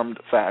informed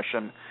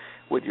fashion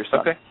with your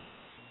son. Okay,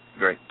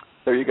 great.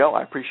 There you go.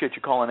 I appreciate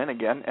you calling in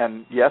again.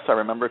 And, yes, I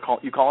remember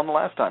you calling the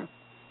last time.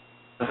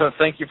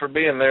 Thank you for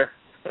being there.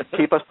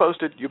 Keep us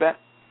posted. You bet.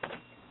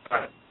 All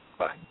right.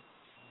 Bye.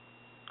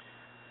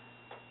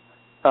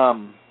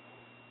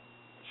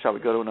 Shall we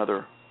go to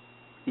another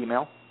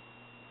email?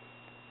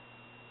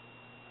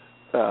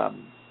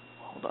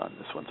 Hold on.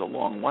 This one's a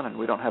long one, and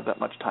we don't have that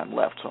much time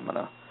left, so I'm going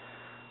to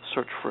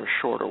search for a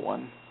shorter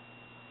one.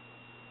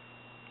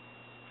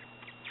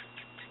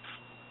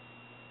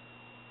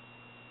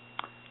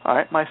 All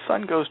right. My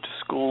son goes to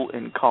school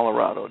in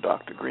Colorado,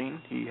 Dr.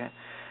 Green. He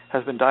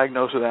has been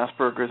diagnosed with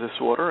Asperger's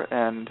disorder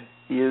and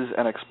is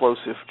an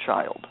explosive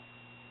child.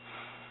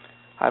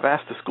 I've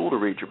asked the school to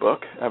read your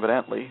book.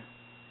 Evidently,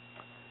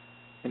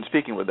 in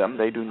speaking with them,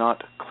 they do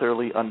not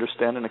clearly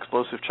understand an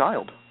explosive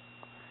child.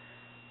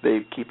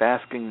 They keep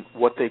asking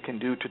what they can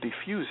do to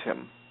defuse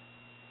him.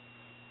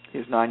 He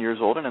is 9 years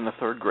old and in the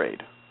third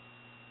grade.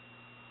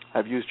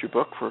 I've used your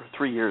book for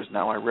 3 years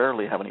now. I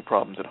rarely have any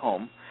problems at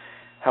home.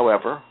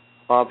 However,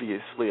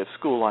 obviously at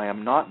school I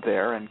am not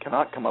there and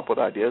cannot come up with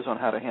ideas on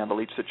how to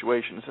handle each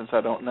situation since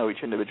I don't know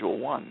each individual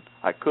one.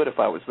 I could if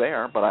I was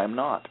there, but I am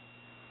not.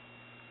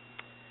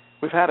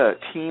 We've had a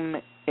team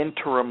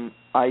interim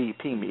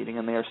IEP meeting,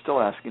 and they are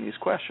still asking these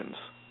questions.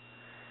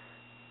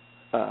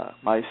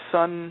 My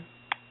son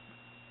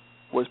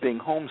was being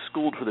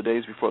homeschooled for the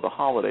days before the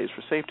holidays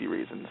for safety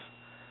reasons.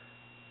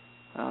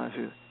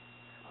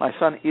 My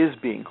son is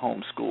being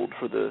homeschooled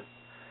for the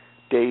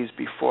days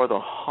before the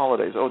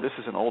holidays. Oh, this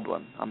is an old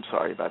one. I'm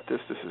sorry about this.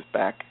 This is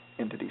back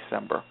into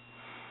December.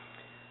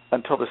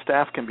 Until the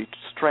staff can be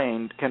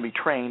trained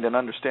and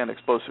understand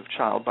explosive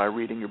child by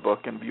reading your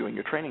book and viewing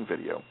your training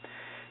video.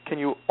 Can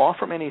you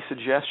offer me any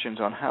suggestions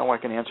on how I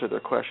can answer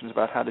their questions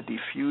about how to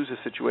defuse a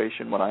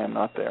situation when I am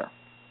not there?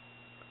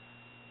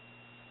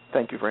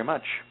 Thank you very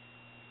much.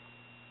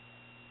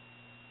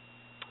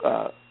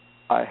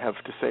 I have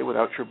to say,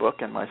 without your book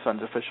and my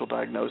son's official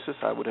diagnosis,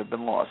 I would have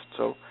been lost.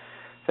 So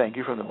thank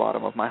you from the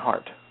bottom of my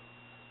heart.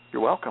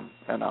 You're welcome,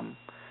 and I'm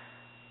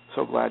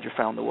so glad you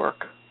found the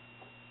work.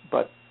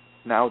 But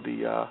now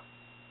the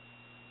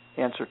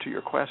answer to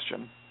your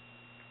question.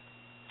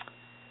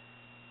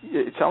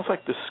 It sounds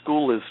like the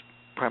school is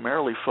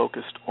primarily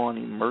focused on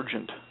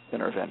emergent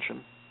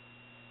intervention,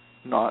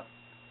 not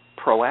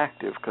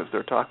proactive, because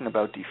they're talking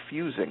about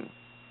diffusing.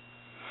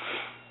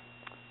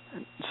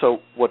 So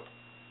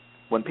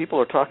when people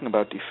are talking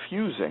about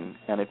diffusing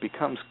and it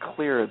becomes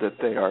clear that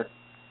they are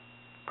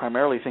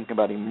primarily thinking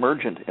about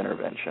emergent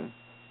intervention,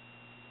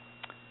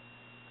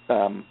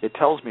 it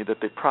tells me that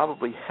they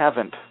probably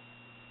haven't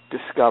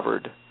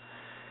discovered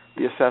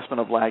the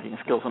assessment of lagging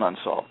skills and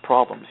unsolved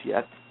problems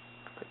yet.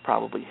 They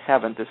probably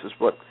haven't. This is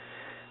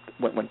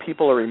when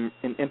people are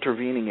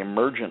intervening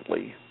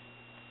emergently,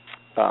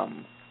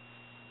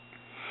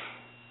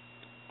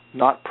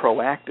 not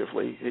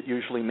proactively, it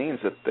usually means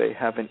that they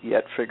haven't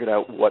yet figured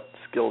out what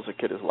skills a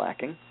kid is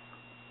lacking.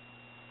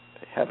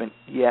 They haven't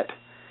yet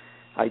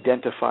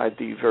identified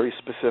the very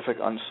specific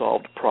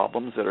unsolved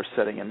problems that are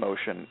setting in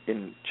motion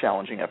in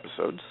challenging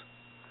episodes.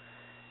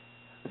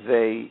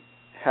 They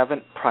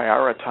haven't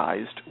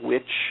prioritized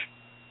which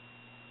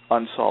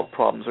unsolved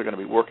problems they're going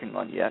to be working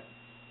on yet.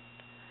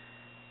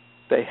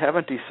 They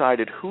haven't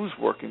decided who's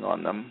working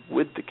on them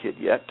with the kid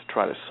yet to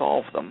try to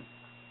solve them.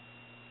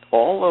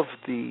 All of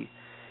the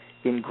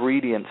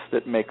ingredients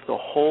that make the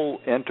whole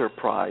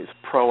enterprise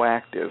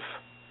proactive,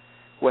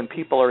 when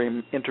people are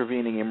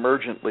intervening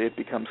emergently, it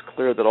becomes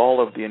clear that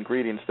all of the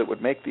ingredients that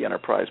would make the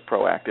enterprise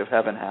proactive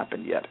haven't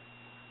happened yet.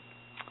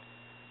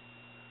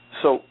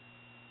 So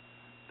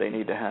they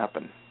need to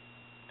happen.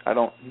 I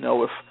don't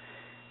know if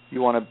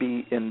you want to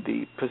be in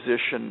the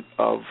position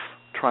of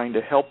trying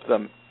to help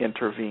them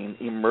intervene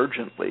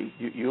emergently.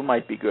 You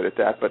might be good at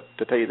that, but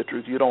to tell you the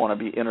truth, you don't want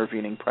to be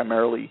intervening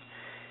primarily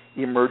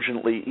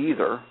emergently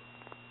either.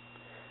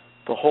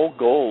 The whole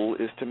goal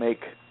is to make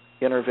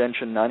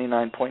intervention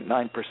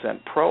 99.9%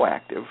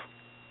 proactive,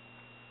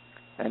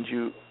 and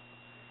you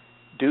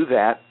do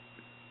that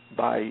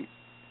by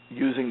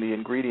using the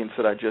ingredients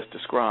that I just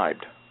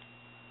described.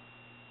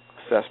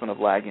 Assessment of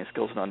lagging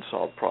skills and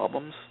unsolved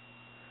problems.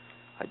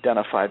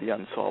 Identify the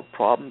unsolved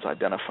problems.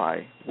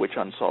 Identify which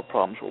unsolved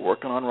problems we're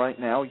working on right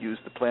now. Use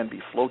the Plan B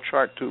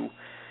flowchart to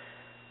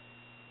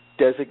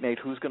designate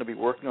who's going to be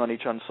working on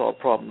each unsolved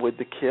problem with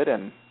the kid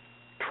and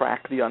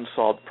track the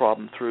unsolved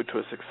problem through to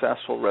a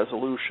successful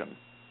resolution.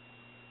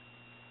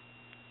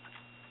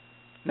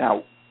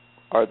 Now,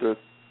 are there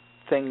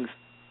things.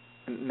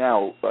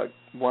 Now,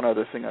 one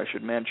other thing I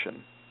should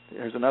mention.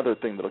 Here's another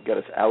thing that will get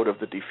us out of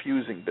the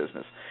defusing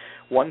business.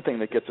 One thing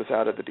that gets us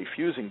out of the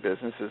defusing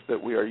business is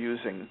that we are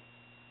using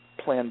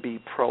Plan B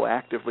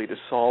proactively to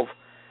solve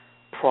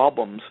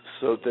problems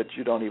so that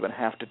you don't even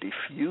have to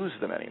defuse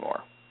them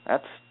anymore.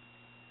 That's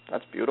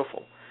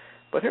beautiful.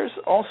 But here's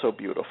also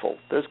beautiful.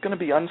 There's going to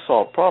be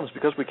unsolved problems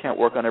because we can't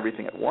work on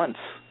everything at once.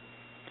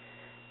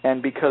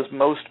 And because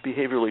most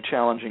behaviorally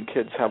challenging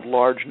kids have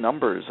large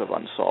numbers of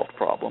unsolved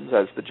problems,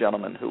 as the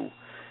gentleman who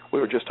we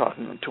were just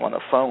talking to on the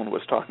phone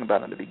was talking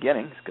about in the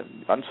beginning,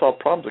 unsolved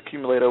problems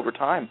accumulate over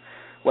time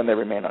when they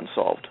remain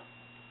unsolved.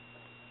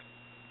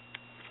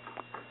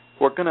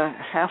 We're going to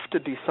have to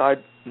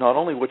decide not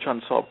only which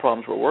unsolved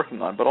problems we're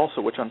working on, but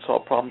also which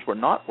unsolved problems we're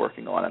not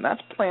working on, and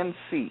that's Plan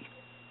C.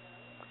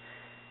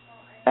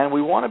 And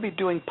we want to be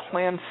doing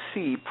Plan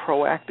C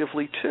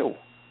proactively too.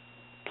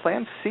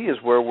 Plan C is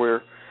where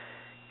we're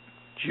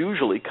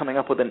usually coming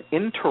up with an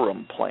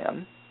interim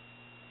plan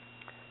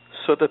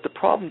so that the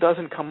problem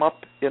doesn't come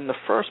up in the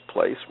first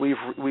place. We've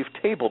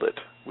tabled it.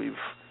 We've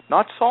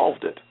not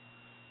solved it.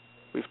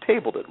 We've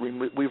tabled it.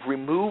 We've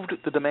removed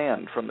the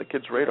demand from the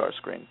kid's radar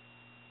screen.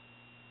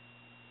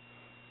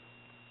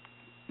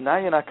 Now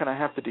you're not going to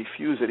have to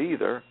defuse it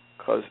either,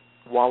 because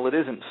while it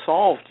isn't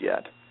solved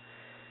yet,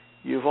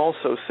 you've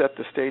also set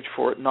the stage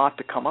for it not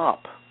to come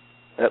up,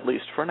 at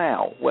least for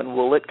now. When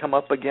will it come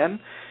up again?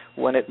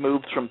 When it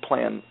moves from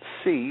Plan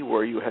C,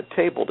 where you had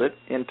tabled it,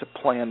 into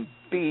Plan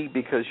B,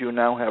 because you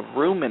now have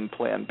room in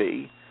Plan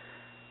B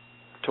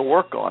to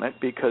work on it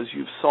because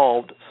you've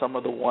solved some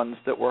of the ones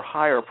that were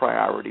higher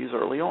priorities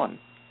early on.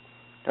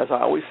 As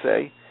I always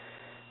say,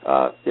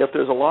 if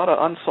there's a lot of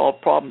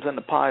unsolved problems in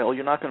the pile,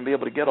 you're not going to be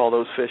able to get all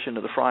those fish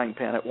into the frying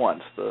pan at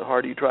once. The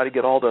harder you try to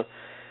get all the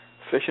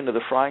fish into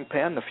the frying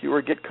pan, the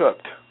fewer get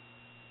cooked.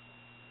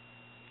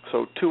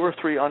 So 2 or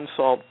 3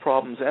 unsolved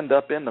problems end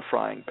up in the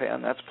frying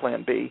pan. That's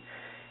Plan B.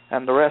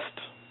 And the rest,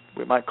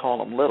 we might call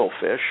them little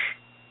fish,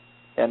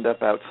 end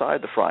up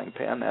outside the frying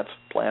pan. That's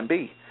Plan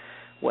B.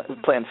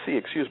 Plan C,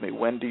 excuse me.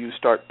 When do you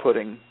start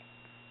putting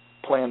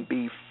Plan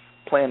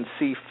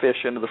C fish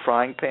into the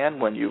frying pan?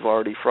 When you've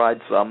already fried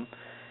some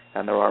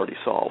and they're already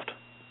solved.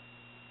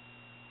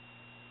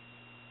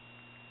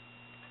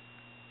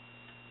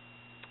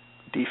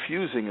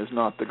 Defusing is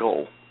not the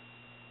goal.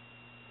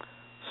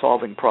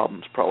 Solving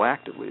problems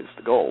proactively is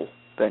the goal.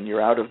 Then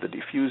you're out of the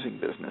defusing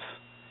business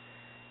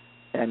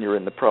and you're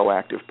in the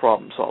proactive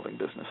problem-solving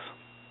business.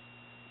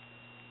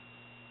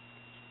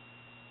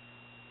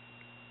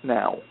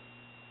 Now,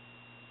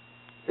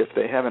 if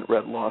they haven't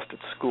read Lost at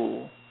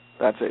School,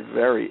 that's a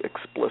very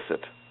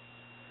explicit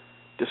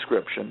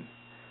description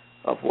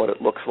of what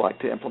it looks like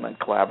to implement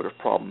collaborative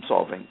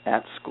problem-solving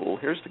at school.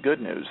 Here's the good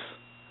news.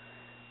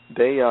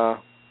 They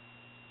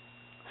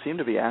seem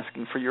to be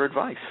asking for your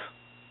advice,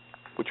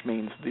 which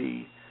means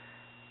the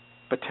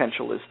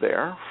potential is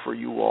there for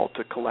you all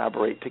to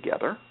collaborate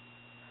together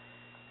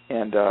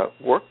and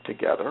work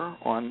together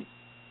on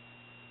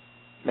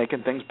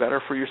making things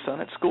better for your son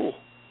at school.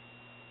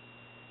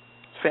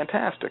 It's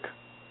fantastic.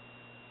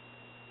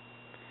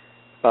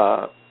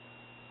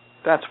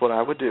 That's what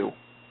I would do.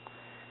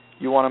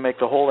 You want to make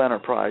the whole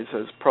enterprise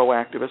as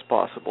proactive as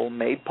possible,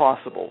 made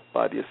possible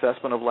by the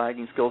assessment of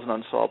lagging skills and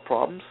unsolved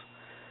problems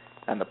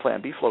and the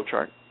Plan B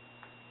flowchart.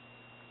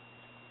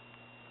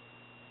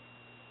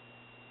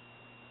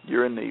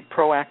 You're in the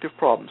proactive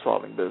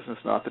problem-solving business,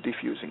 not the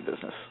defusing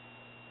business.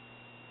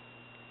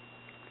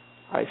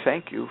 I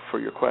thank you for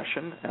your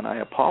question, and I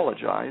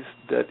apologize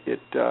that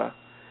it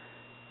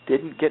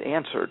didn't get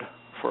answered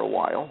for a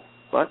while,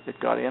 but it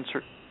got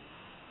answered.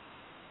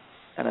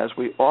 And as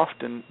we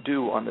often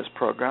do on this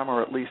program,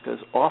 or at least as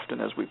often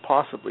as we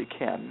possibly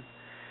can,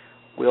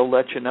 we'll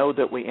let you know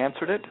that we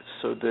answered it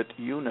so that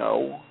you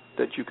know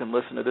that you can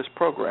listen to this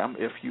program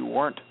if you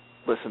weren't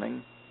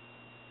listening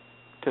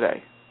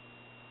today.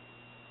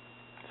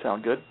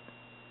 Sound good?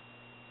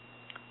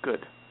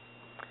 Good.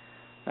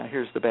 Now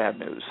here's the bad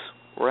news.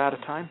 We're out of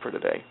time for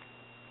today.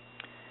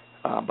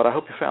 But I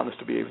hope you found this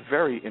to be a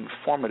very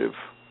informative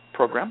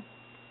program.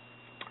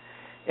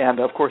 And,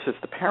 of course, it's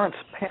the Parents'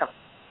 Panel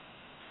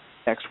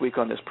next week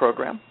on this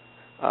program.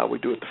 We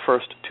do it the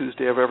first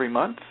Tuesday of every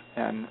month,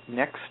 and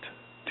next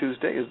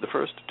Tuesday is the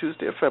first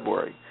Tuesday of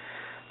February.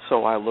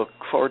 So I look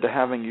forward to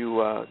having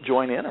you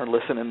join in or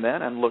listen in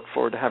then, and look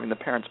forward to having the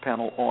Parents'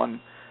 Panel on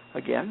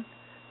again.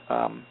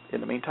 In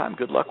the meantime,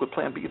 good luck with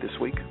Plan B this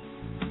week.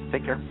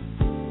 Take care.